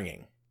games I'm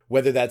bringing.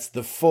 Whether that's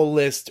the full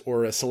list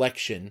or a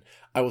selection,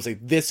 I will say,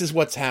 this is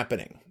what's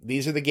happening.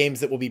 These are the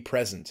games that will be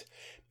present.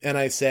 And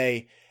I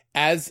say,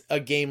 as a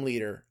game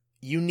leader,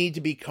 you need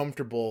to be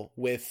comfortable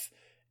with,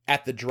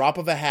 at the drop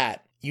of a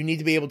hat, you need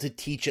to be able to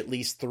teach at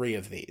least 3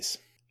 of these.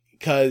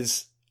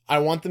 Because I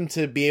want them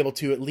to be able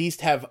to at least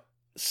have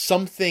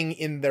something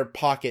in their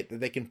pocket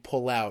that they can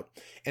pull out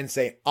and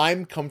say,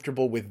 I'm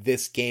comfortable with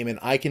this game and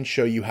I can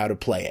show you how to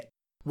play it.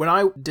 When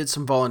I did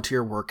some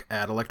volunteer work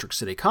at Electric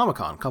City Comic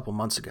Con a couple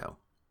months ago,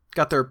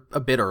 got there a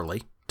bit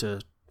early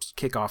to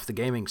kick off the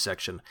gaming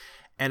section.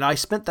 And I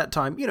spent that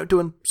time,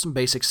 doing some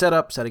basic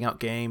setup, setting out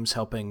games,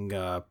 helping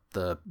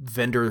the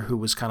vendor who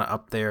was kind of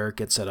up there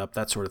get set up,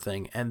 that sort of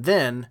thing. And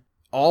then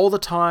all the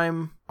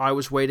time I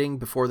was waiting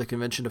before the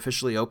convention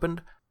officially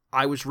opened,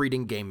 I was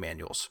reading game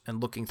manuals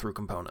and looking through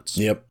components.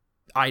 Yep.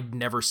 I'd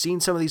never seen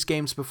some of these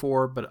games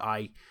before, but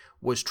I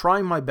was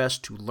trying my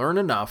best to learn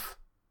enough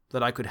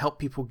that I could help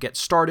people get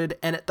started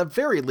and at the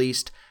very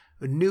least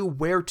knew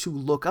where to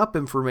look up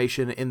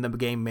information in the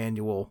game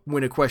manual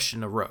when a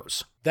question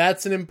arose.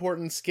 That's an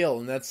important skill,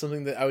 and that's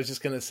something that I was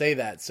just going to say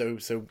that, so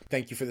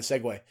thank you for the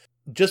segue.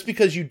 Just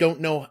because you don't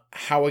know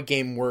how a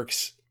game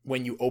works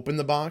when you open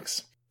the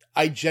box,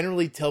 I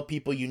generally tell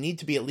people you need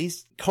to be at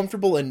least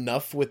comfortable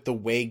enough with the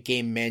way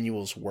game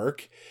manuals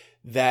work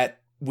that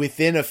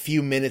within a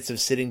few minutes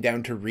of sitting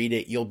down to read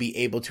it, you'll be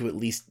able to at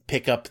least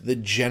pick up the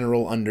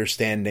general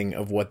understanding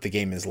of what the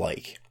game is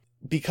like.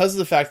 Because of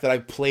the fact that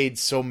I've played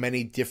so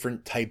many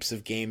different types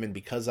of game and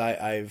because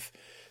I've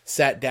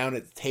sat down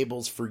at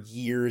tables for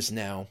years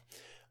now,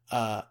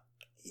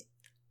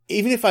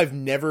 even if I've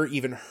never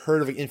even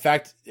heard of it, in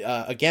fact,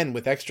 again,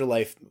 with Extra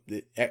Life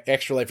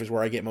is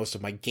where I get most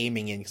of my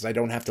gaming in because I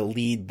don't have to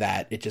lead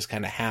that. It just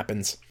kind of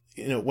happens.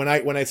 When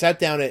I sat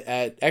down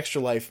at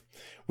Extra Life,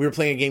 we were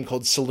playing a game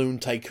called Saloon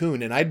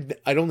Tycoon, and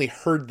I'd only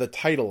heard the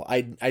title.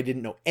 I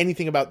didn't know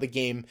anything about the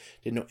game,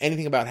 didn't know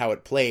anything about how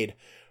it played,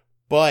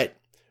 but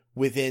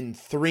within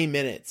 3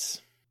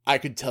 minutes, I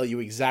could tell you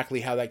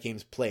exactly how that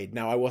game's played.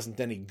 Now, I wasn't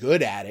any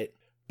good at it,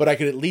 but I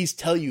could at least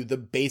tell you the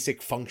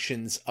basic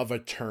functions of a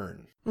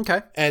turn.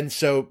 Okay. And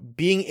so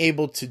being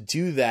able to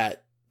do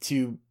that,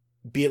 to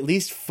be at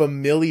least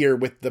familiar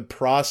with the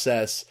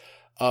process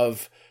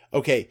of,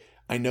 okay,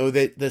 I know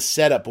that the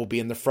setup will be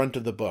in the front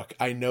of the book.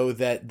 I know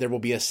that there will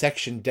be a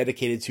section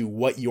dedicated to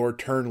what your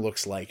turn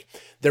looks like.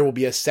 There will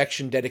be a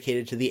section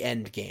dedicated to the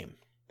end game.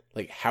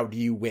 Like, how do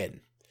you win?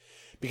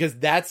 Because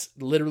that's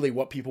literally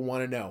what people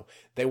want to know.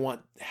 They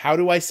want, how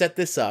do I set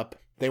this up?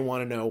 They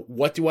want to know,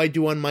 what do I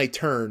do on my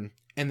turn?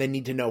 And they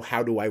need to know,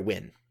 how do I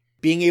win?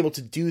 being able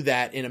to do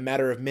that in a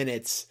matter of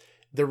minutes,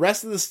 the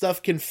rest of the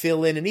stuff can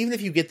fill in. And even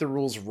if you get the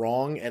rules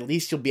wrong, at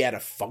least you'll be at a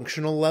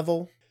functional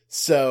level.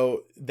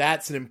 So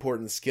that's an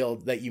important skill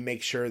that you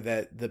make sure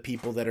that the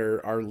people that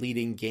are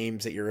leading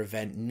games at your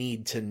event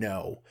need to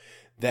know.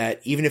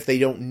 That even if they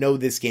don't know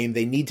this game,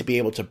 they need to be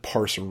able to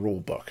parse a rule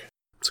book.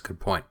 That's a good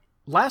point.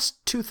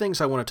 Last two things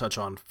I want to touch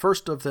on.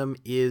 First of them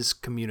is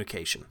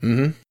communication.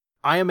 Mm-hmm.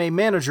 I am a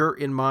manager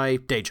in my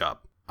day job.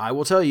 I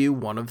will tell you,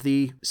 one of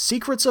the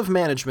secrets of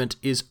management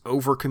is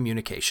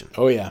over-communication.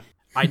 Oh, yeah.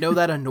 I know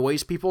that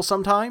annoys people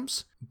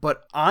sometimes,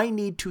 but I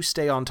need to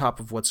stay on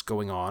top of what's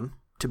going on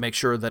to make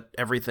sure that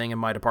everything in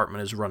my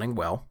department is running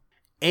well.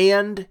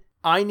 And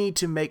I need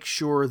to make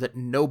sure that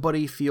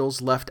nobody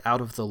feels left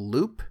out of the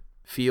loop,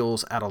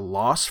 feels at a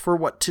loss for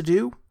what to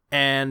do,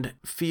 and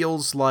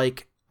feels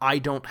like I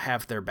don't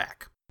have their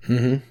back.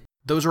 Mm-hmm.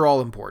 Those are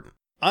all important.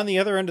 On the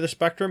other end of the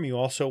spectrum, you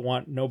also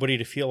want nobody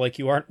to feel like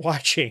you aren't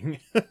watching.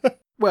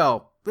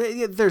 Well,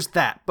 there's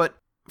that, but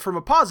from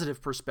a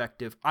positive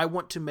perspective, I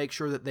want to make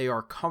sure that they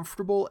are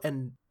comfortable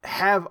and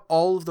have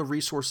all of the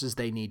resources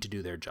they need to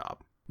do their job.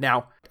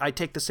 Now, I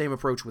take the same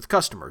approach with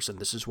customers, and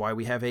this is why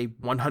we have a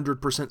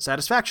 100%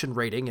 satisfaction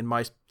rating in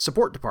my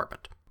support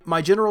department.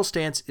 My general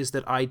stance is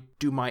that I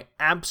do my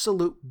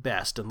absolute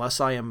best, unless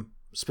I am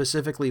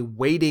specifically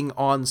waiting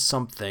on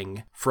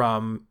something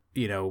from,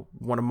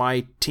 one of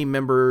my team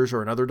members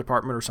or another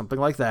department or something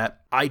like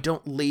that. I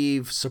don't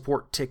leave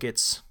support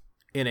tickets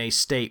in a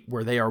state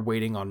where they are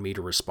waiting on me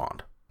to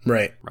respond.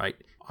 Right. Right?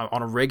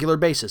 On a regular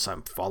basis,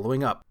 I'm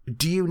following up.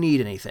 Do you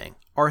need anything?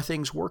 Are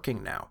things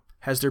working now?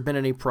 Has there been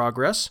any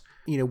progress?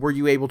 Were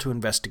you able to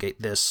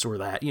investigate this or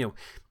that?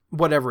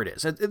 Whatever it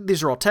is.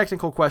 These are all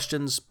technical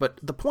questions, but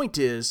the point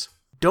is,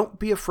 don't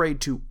be afraid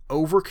to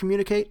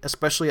over-communicate,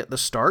 especially at the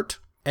start,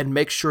 and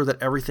make sure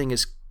that everything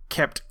is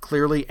kept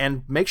clearly,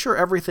 and make sure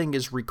everything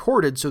is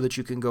recorded so that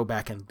you can go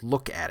back and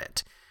look at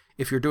it.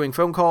 If you're doing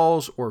phone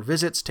calls or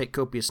visits, take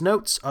copious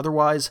notes.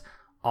 Otherwise,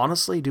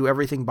 honestly, do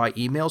everything by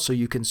email so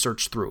you can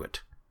search through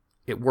it.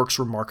 It works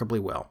remarkably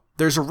well.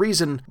 There's a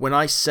reason when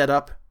I set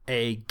up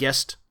a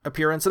guest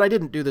appearance, and I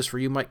didn't do this for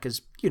you, Mike,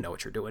 because you know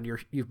what you're doing.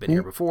 You've been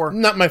here before.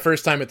 Not my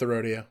first time at the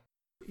rodeo.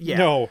 Yeah.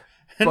 No,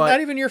 but,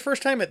 not even your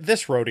first time at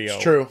this rodeo.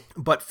 It's true.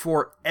 But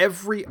for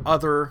every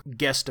other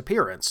guest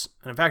appearance,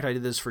 and in fact, I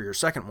did this for your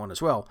second one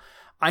as well,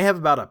 I have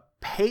about a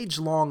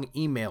page-long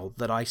email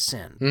that I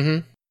send.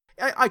 Mm-hmm.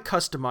 I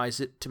customize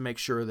it to make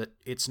sure that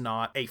it's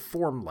not a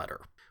form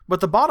letter. But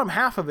the bottom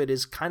half of it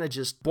is kind of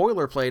just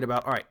boilerplate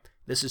about, all right,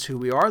 this is who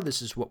we are,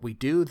 this is what we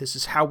do, this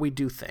is how we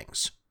do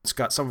things. It's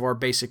got some of our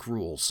basic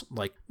rules,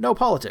 like no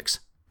politics,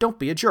 don't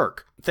be a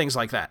jerk, things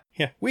like that.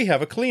 Yeah, we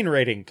have a clean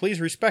rating. Please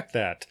respect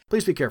that.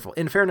 Please be careful.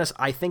 In fairness,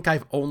 I think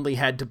I've only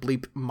had to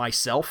bleep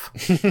myself.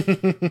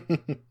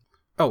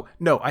 Oh,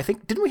 no,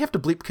 didn't we have to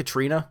bleep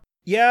Katrina?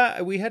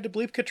 Yeah, we had to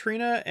bleep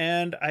Katrina,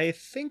 and I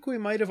think we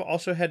might have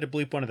also had to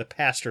bleep one of the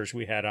pastors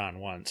we had on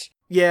once.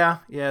 Yeah,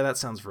 that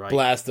sounds right.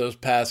 Blast those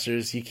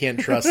pastors. You can't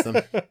trust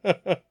them.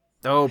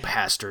 Oh,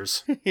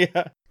 pastors.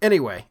 Yeah.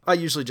 Anyway, I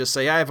usually just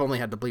say I have only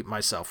had to bleep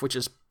myself, which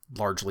is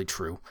largely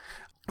true.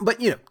 But,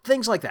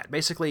 things like that.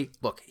 Basically,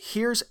 look,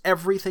 here's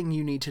everything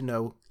you need to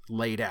know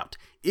laid out.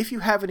 If you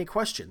have any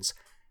questions,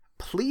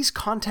 please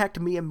contact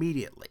me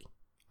immediately.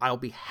 I'll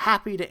be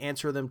happy to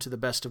answer them to the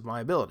best of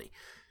my ability.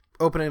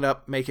 Open it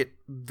up, make it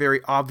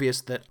very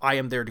obvious that I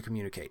am there to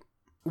communicate.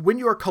 When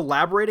you are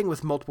collaborating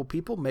with multiple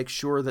people, make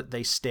sure that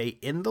they stay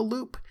in the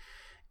loop.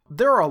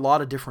 There are a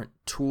lot of different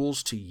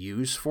tools to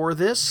use for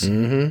this.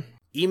 Mm-hmm.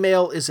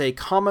 Email is a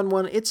common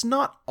one. It's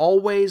not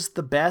always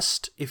the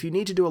best. If you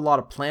need to do a lot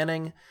of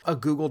planning, a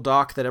Google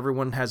Doc that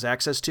everyone has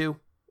access to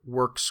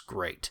works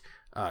great.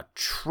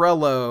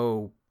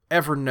 Trello,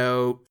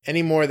 Evernote.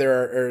 Anymore,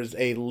 there's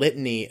a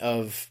litany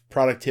of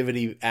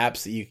productivity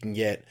apps that you can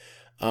get.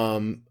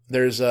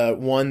 There's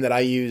one that I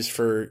use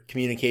for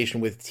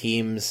communication with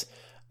teams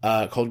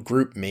called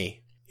GroupMe.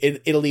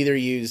 It'll either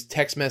use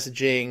text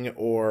messaging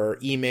or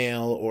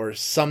email or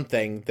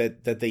something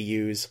that they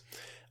use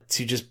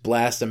to just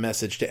blast a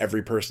message to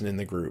every person in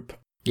the group.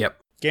 Yep.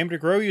 Game to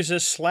Grow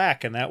uses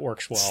Slack, and that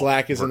works well.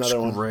 Slack is another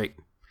one. Great.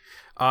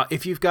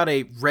 If you've got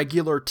a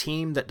regular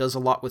team that does a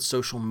lot with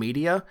social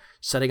media,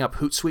 setting up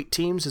Hootsuite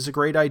teams is a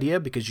great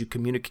idea because you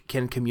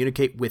can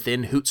communicate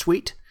within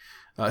Hootsuite.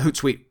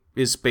 Hootsuite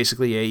is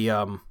basically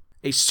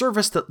a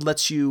service that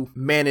lets you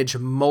manage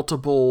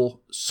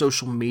multiple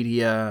social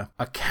media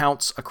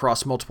accounts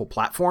across multiple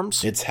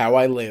platforms. It's how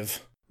I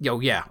live. Oh,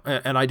 yeah,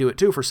 and I do it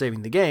too for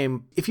saving the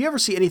game. If you ever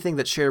see anything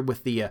that's shared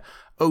with the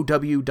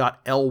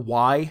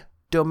ow.ly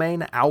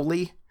domain,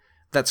 Owly,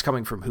 that's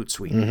coming from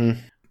Hootsuite,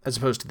 as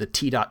opposed to the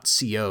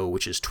t.co,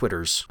 which is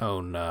Twitter's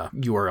own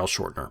URL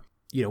shortener.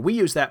 We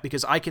use that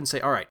because I can say,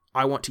 all right,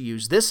 I want to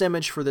use this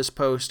image for this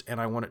post, and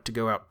I want it to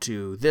go out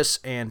to this,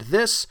 and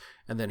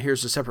then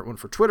here's a separate one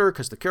for Twitter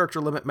because the character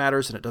limit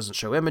matters and it doesn't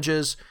show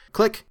images.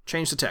 Click,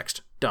 change the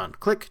text. Done.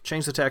 Click,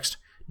 change the text.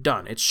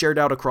 Done. It's shared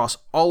out across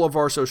all of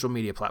our social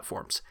media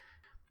platforms.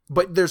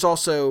 But there's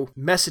also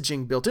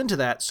messaging built into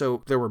that,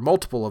 so there were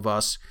multiple of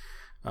us,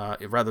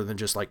 rather than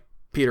just like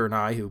Peter and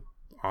I, who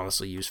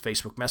honestly use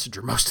Facebook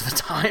Messenger most of the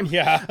time.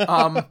 Yeah.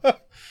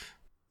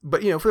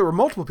 But, if there were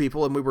multiple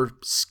people and we were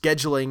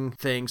scheduling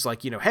things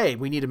like, hey,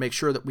 we need to make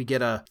sure that we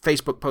get a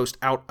Facebook post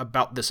out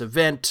about this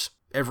event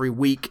every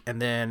week, and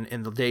then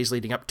in the days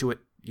leading up to it,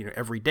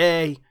 every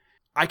day,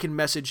 I can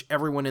message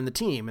everyone in the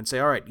team and say,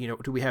 all right,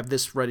 do we have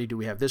this ready? Do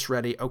we have this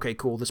ready? Okay,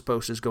 cool. This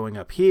post is going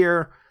up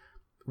here.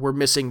 We're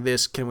missing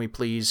this. Can we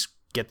please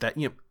get that?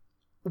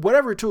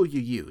 Whatever tool you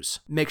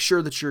use, make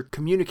sure that you're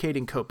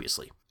communicating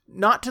copiously.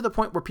 Not to the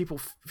point where people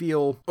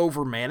feel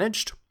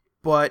overmanaged,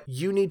 but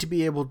you need to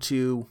be able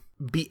to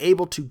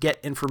get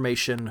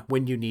information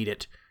when you need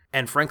it.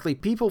 And frankly,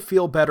 people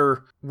feel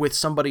better with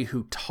somebody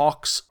who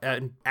talks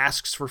and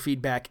asks for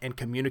feedback and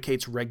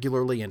communicates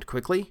regularly and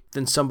quickly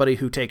than somebody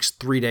who takes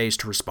 3 days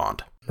to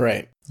respond.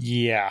 Right.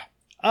 Yeah.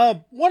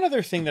 One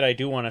other thing that I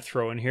do want to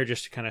throw in here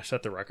just to kind of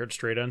set the record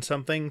straight on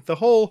something, the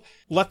whole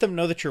let them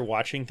know that you're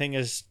watching thing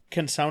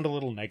can sound a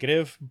little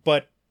negative,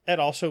 but it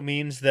also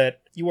means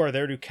that you are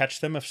there to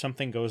catch them if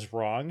something goes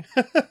wrong.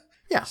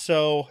 Yeah.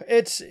 So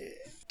it's,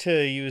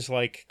 to use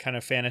like kind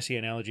of fantasy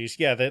analogies,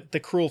 yeah, the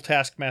cruel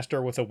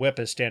taskmaster with a whip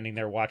is standing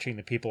there watching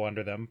the people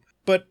under them,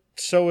 but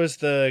so is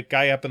the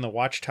guy up in the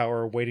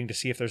watchtower waiting to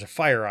see if there's a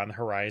fire on the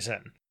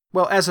horizon.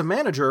 Well, as a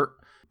manager,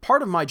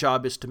 part of my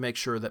job is to make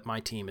sure that my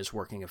team is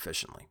working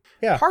efficiently.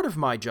 Yeah. Part of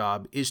my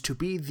job is to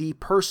be the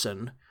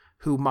person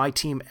who my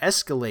team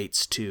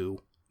escalates to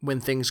when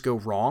things go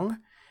wrong,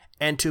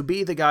 and to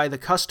be the guy the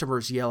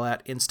customers yell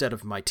at instead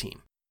of my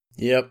team.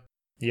 Yep.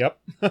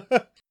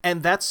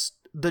 And that's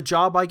the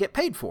job I get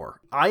paid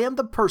for. I am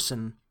the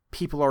person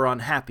people are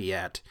unhappy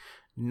at,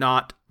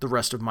 not the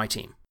rest of my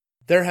team.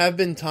 There have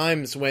been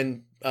times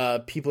when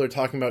people are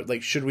talking about,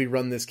 like, should we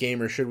run this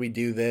game or should we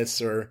do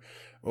this or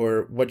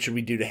what should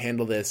we do to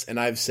handle this? And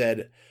I've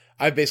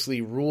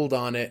basically ruled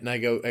on it, and I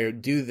go,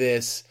 do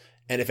this,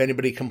 and if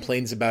anybody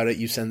complains about it,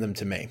 you send them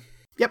to me.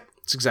 Yep,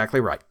 that's exactly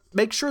right.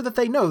 Make sure that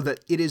they know that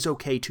it is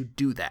okay to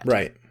do that.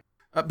 Right.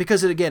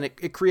 Because,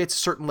 it creates a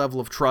certain level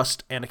of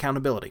trust and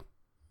accountability.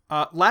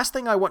 Last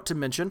thing I want to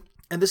mention,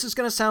 and this is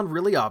going to sound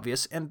really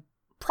obvious, and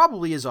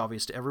probably is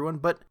obvious to everyone,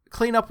 but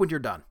clean up when you're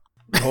done.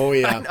 Oh,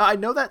 yeah. I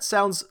know that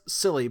sounds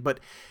silly, but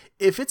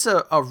if it's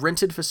a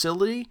rented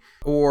facility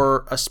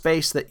or a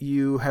space that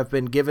you have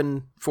been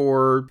given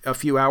for a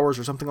few hours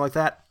or something like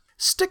that,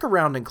 stick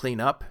around and clean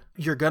up.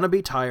 You're going to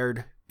be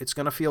tired. It's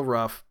going to feel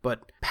rough,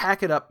 but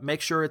pack it up.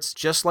 Make sure it's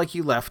just like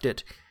you left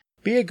it.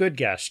 Be a good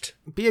guest.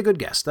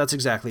 That's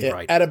exactly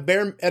right. At a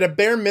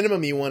bare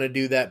minimum, you want to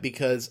do that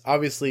because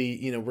obviously,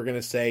 we're going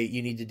to say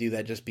you need to do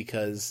that just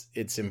because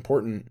it's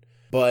important.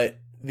 But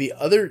the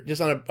other,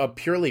 just on a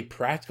purely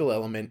practical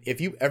element, if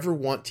you ever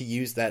want to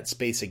use that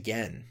space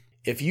again,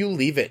 if you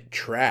leave it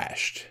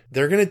trashed,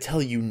 they're going to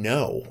tell you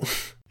no.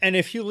 And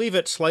if you leave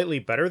it slightly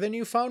better than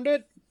you found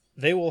it,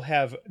 they will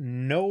have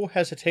no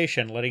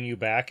hesitation letting you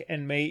back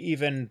and may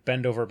even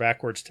bend over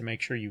backwards to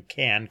make sure you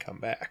can come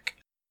back.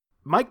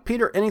 Mike,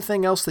 Peter,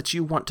 anything else that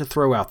you want to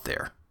throw out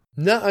there?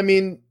 No, I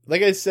mean,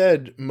 like I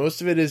said, most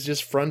of it is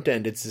just front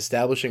end. It's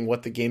establishing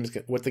what the game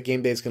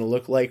day is going to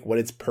look like, what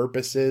its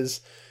purpose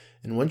is.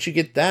 And once you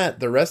get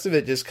that, the rest of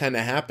it just kind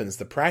of happens.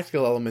 The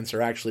practical elements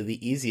are actually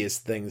the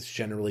easiest things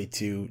generally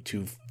to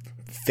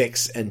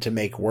fix and to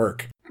make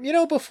work.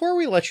 Before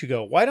we let you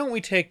go, why don't we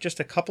take just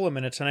a couple of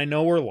minutes, and I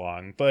know we're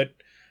long, but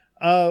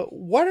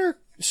what are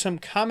some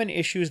common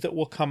issues that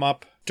will come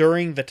up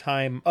during the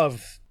time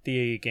of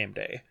the game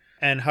day?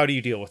 And how do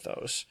you deal with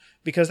those?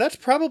 Because that's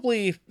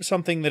probably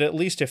something that at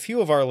least a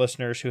few of our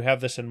listeners who have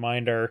this in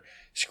mind are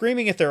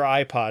screaming at their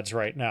iPods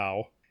right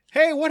now.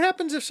 Hey, what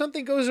happens if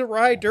something goes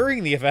awry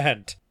during the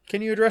event?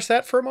 Can you address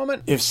that for a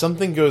moment? If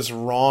something goes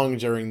wrong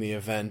during the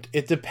event,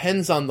 it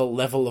depends on the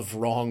level of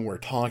wrong we're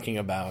talking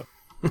about.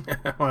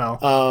 Well,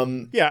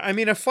 yeah, I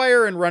mean, a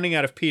fire and running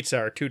out of pizza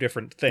are two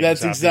different things.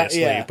 That's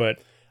exactly, yeah. But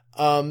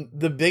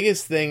the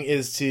biggest thing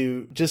is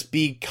to just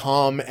be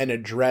calm and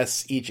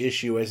address each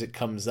issue as it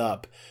comes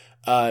up.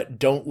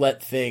 Don't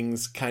let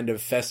things kind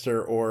of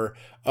fester or,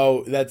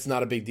 oh, that's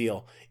not a big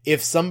deal.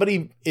 If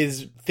somebody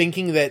is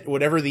thinking that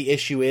whatever the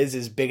issue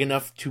is big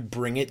enough to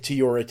bring it to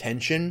your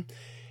attention,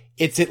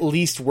 it's at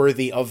least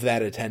worthy of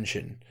that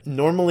attention.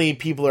 Normally,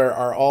 people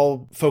are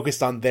all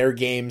focused on their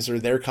games or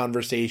their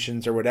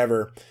conversations or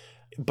whatever.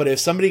 But if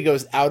somebody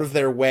goes out of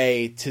their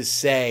way to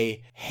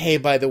say, hey,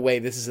 by the way,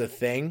 this is a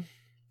thing,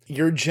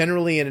 you're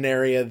generally in an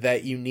area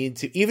that you need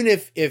to, even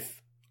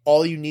if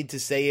all you need to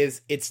say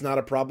is it's not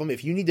a problem,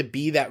 if you need to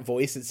be that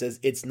voice that says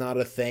it's not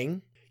a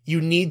thing,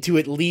 you need to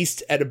at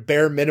least at a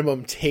bare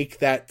minimum take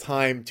that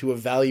time to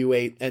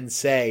evaluate and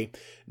say,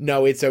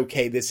 no, it's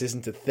okay, this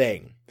isn't a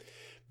thing.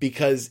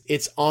 Because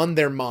it's on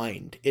their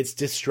mind. It's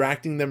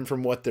distracting them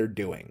from what they're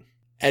doing.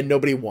 And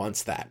nobody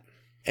wants that.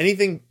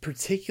 Anything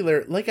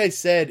particular, like I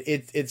said,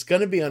 it's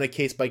going to be on a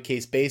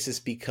case-by-case basis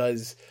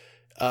because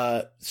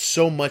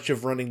so much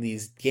of running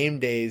these game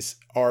days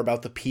are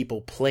about the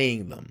people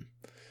playing them.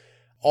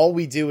 All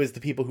we do is the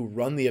people who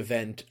run the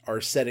event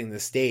are setting the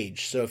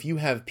stage. So if you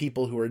have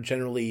people who are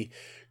generally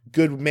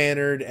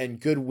good-mannered and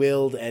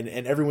good-willed and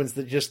everyone's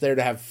just there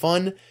to have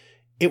fun,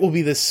 it will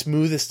be the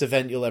smoothest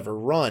event you'll ever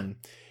run.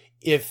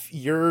 If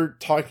you're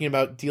talking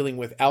about dealing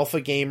with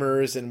alpha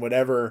gamers and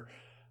whatever,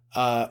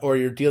 or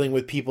you're dealing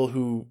with people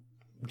who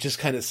just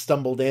kind of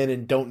stumbled in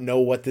and don't know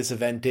what this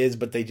event is,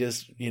 but they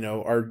just,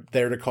 are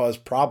there to cause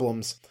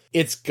problems,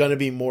 it's going to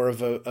be more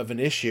of an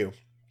issue.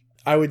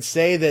 I would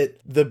say that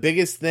the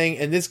biggest thing,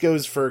 and this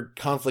goes for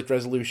conflict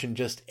resolution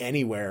just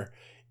anywhere,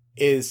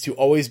 is to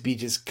always be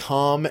just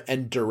calm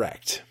and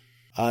direct.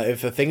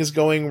 If a thing is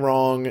going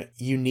wrong,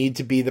 you need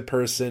to be the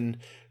person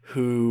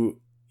who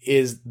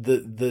is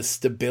the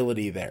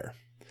stability there.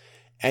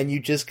 And you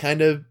just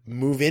kind of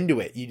move into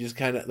it. You just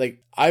kind of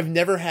I've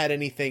never had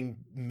anything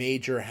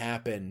major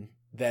happen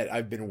that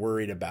I've been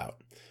worried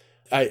about.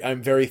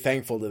 I'm very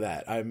thankful to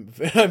that. I'm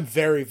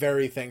very,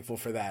 very thankful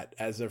for that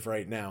as of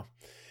right now.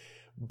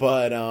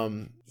 But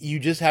you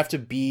just have to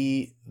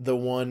be the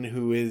one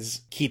who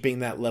is keeping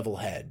that level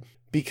head,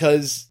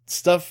 because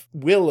stuff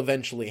will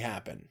eventually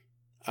happen.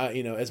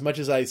 As much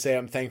as I say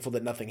I'm thankful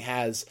that nothing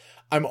has,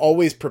 I'm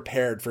always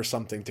prepared for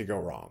something to go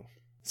wrong.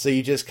 So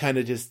you just kind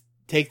of just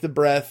take the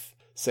breath,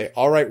 say,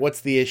 all right,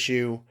 what's the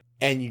issue?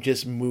 And you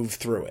just move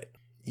through it.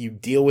 You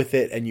deal with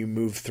it and you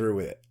move through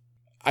it.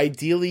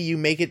 Ideally, you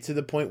make it to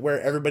the point where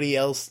everybody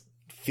else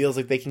feels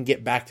like they can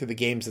get back to the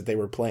games that they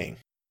were playing.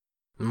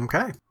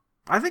 Okay.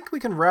 I think we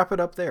can wrap it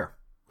up there.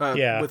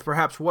 With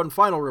perhaps one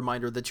final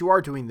reminder that you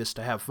are doing this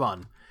to have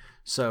fun.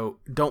 So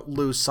don't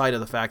lose sight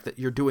of the fact that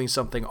you're doing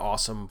something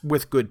awesome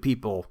with good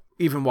people,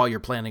 even while you're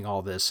planning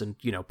all this and,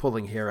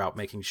 pulling hair out,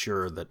 making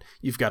sure that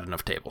you've got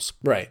enough tables.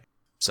 Right.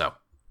 So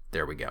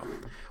there we go.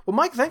 Well,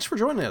 Mike, thanks for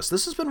joining us.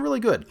 This has been really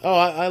good. Oh,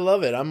 I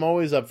love it. I'm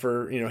always up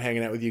for,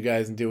 hanging out with you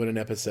guys and doing an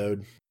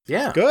episode.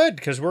 Yeah. Good,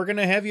 because we're going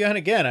to have you on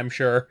again, I'm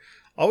sure.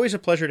 Always a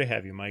pleasure to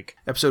have you, Mike.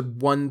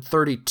 Episode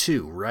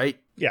 132, right?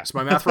 Yeah. Is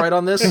my math right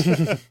on this?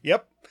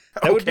 Yep.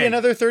 That would be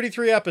another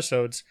 33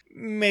 episodes.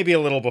 Maybe a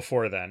little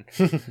before then.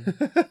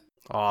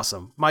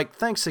 Awesome. Mike,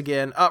 thanks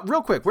again.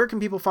 Real quick, where can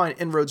people find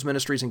Inroads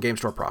Ministries and Game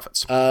Store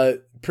Profits?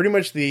 Pretty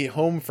much the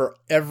home for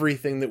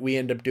everything that we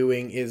end up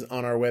doing is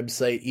on our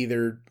website,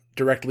 either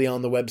directly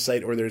on the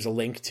website or there's a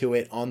link to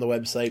it on the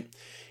website.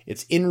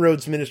 It's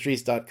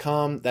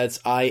inroadsministries.com. That's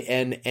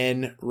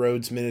INN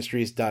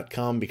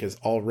roadsministries.com, because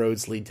all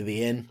roads lead to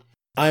the inn.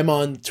 I'm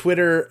on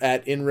Twitter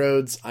at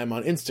Inroads. I'm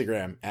on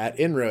Instagram at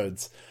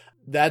Inroads.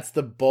 That's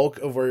the bulk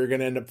of where you're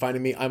going to end up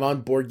finding me. I'm on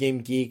Board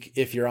Game Geek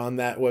if you're on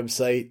that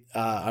website.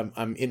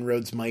 I'm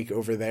Inroads Mike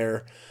over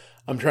there.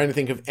 I'm trying to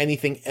think of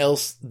anything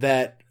else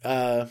that...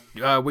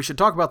 we should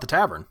talk about the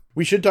tavern.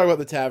 We should talk about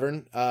the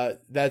tavern.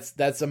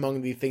 That's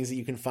among the things that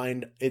you can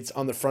find. It's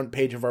on the front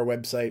page of our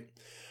website.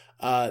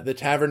 The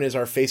tavern is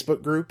our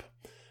Facebook group.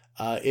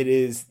 It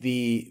is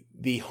the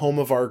home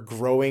of our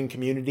growing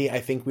community. I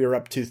think we are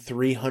up to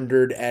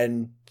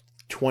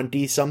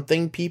 320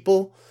 something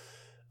people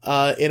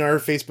in our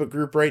Facebook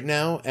group right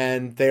now,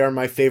 and they are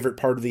my favorite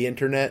part of the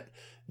internet.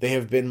 They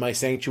have been my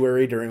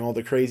sanctuary during all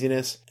the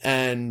craziness.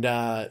 And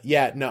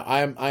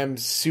I'm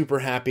super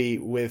happy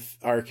with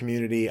our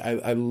community.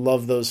 I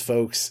love those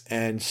folks,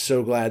 and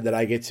so glad that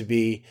I get to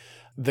be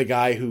the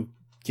guy who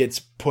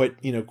gets put,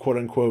 quote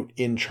unquote,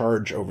 in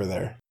charge over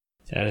there.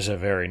 That is a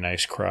very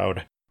nice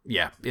crowd.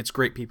 Yeah, it's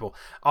great people.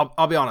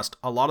 I'll be honest,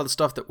 a lot of the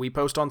stuff that we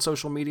post on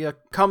social media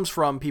comes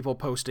from people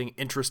posting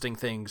interesting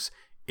things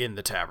in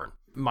the tavern.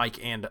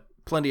 Mike and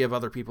plenty of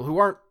other people who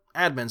aren't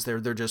admins there,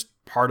 they're just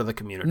part of the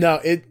community. No,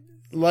 it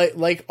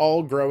like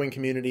all growing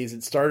communities,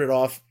 it started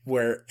off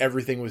where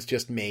everything was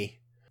just me.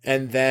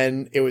 And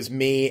then it was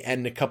me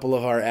and a couple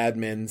of our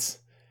admins.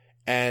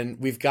 And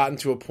we've gotten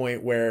to a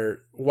point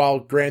where, while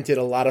granted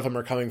a lot of them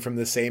are coming from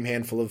the same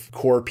handful of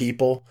core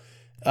people,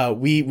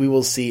 we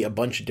will see a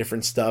bunch of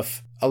different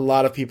stuff. A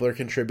lot of people are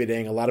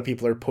contributing. A lot of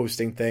people are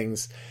posting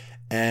things.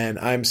 And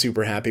I'm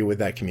super happy with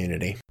that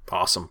community.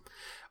 Awesome.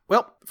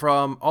 Well,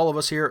 from all of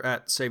us here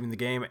at Saving the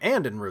Game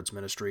and Inroads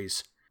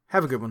Ministries,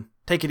 have a good one.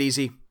 Take it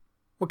easy.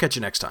 We'll catch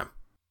you next time.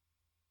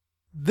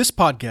 This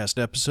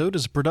podcast episode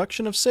is a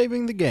production of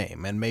Saving the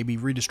Game and may be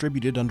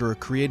redistributed under a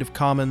Creative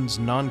Commons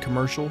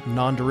non-commercial,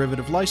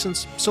 non-derivative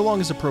license, so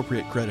long as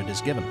appropriate credit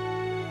is given.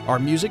 Our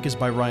music is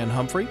by Ryan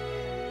Humphrey.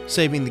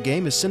 Saving the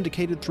Game is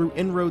syndicated through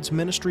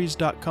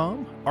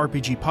inroadsministries.com,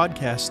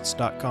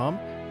 rpgpodcasts.com,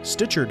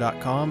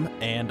 stitcher.com,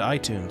 and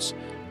iTunes.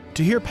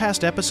 To hear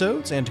past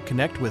episodes and to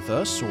connect with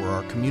us or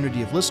our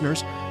community of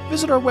listeners,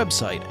 visit our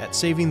website at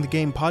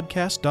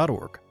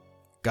savingthegamepodcast.org.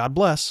 God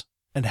bless,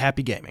 and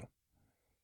happy gaming.